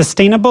page,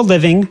 Sustainable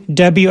Living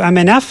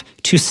WMNF,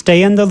 to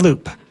stay in the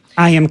loop.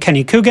 I am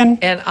Kenny Coogan.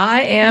 And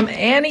I am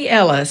Annie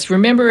Ellis.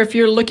 Remember, if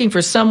you're looking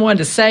for someone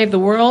to save the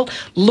world,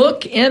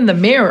 look in the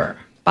mirror.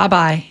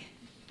 Bye-bye.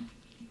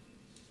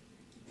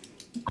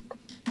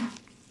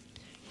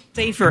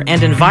 Safer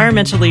and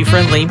environmentally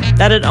friendly,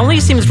 that it only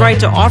seems right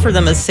to offer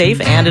them a safe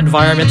and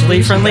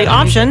environmentally friendly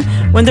option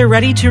when they're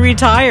ready to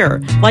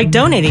retire, like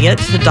donating it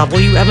to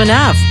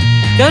WMNF.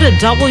 Go to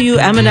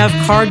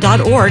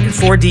WMNFcard.org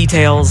for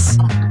details.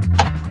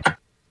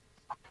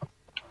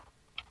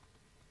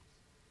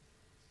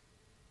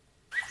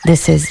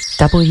 This is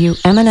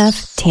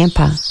WMNF Tampa.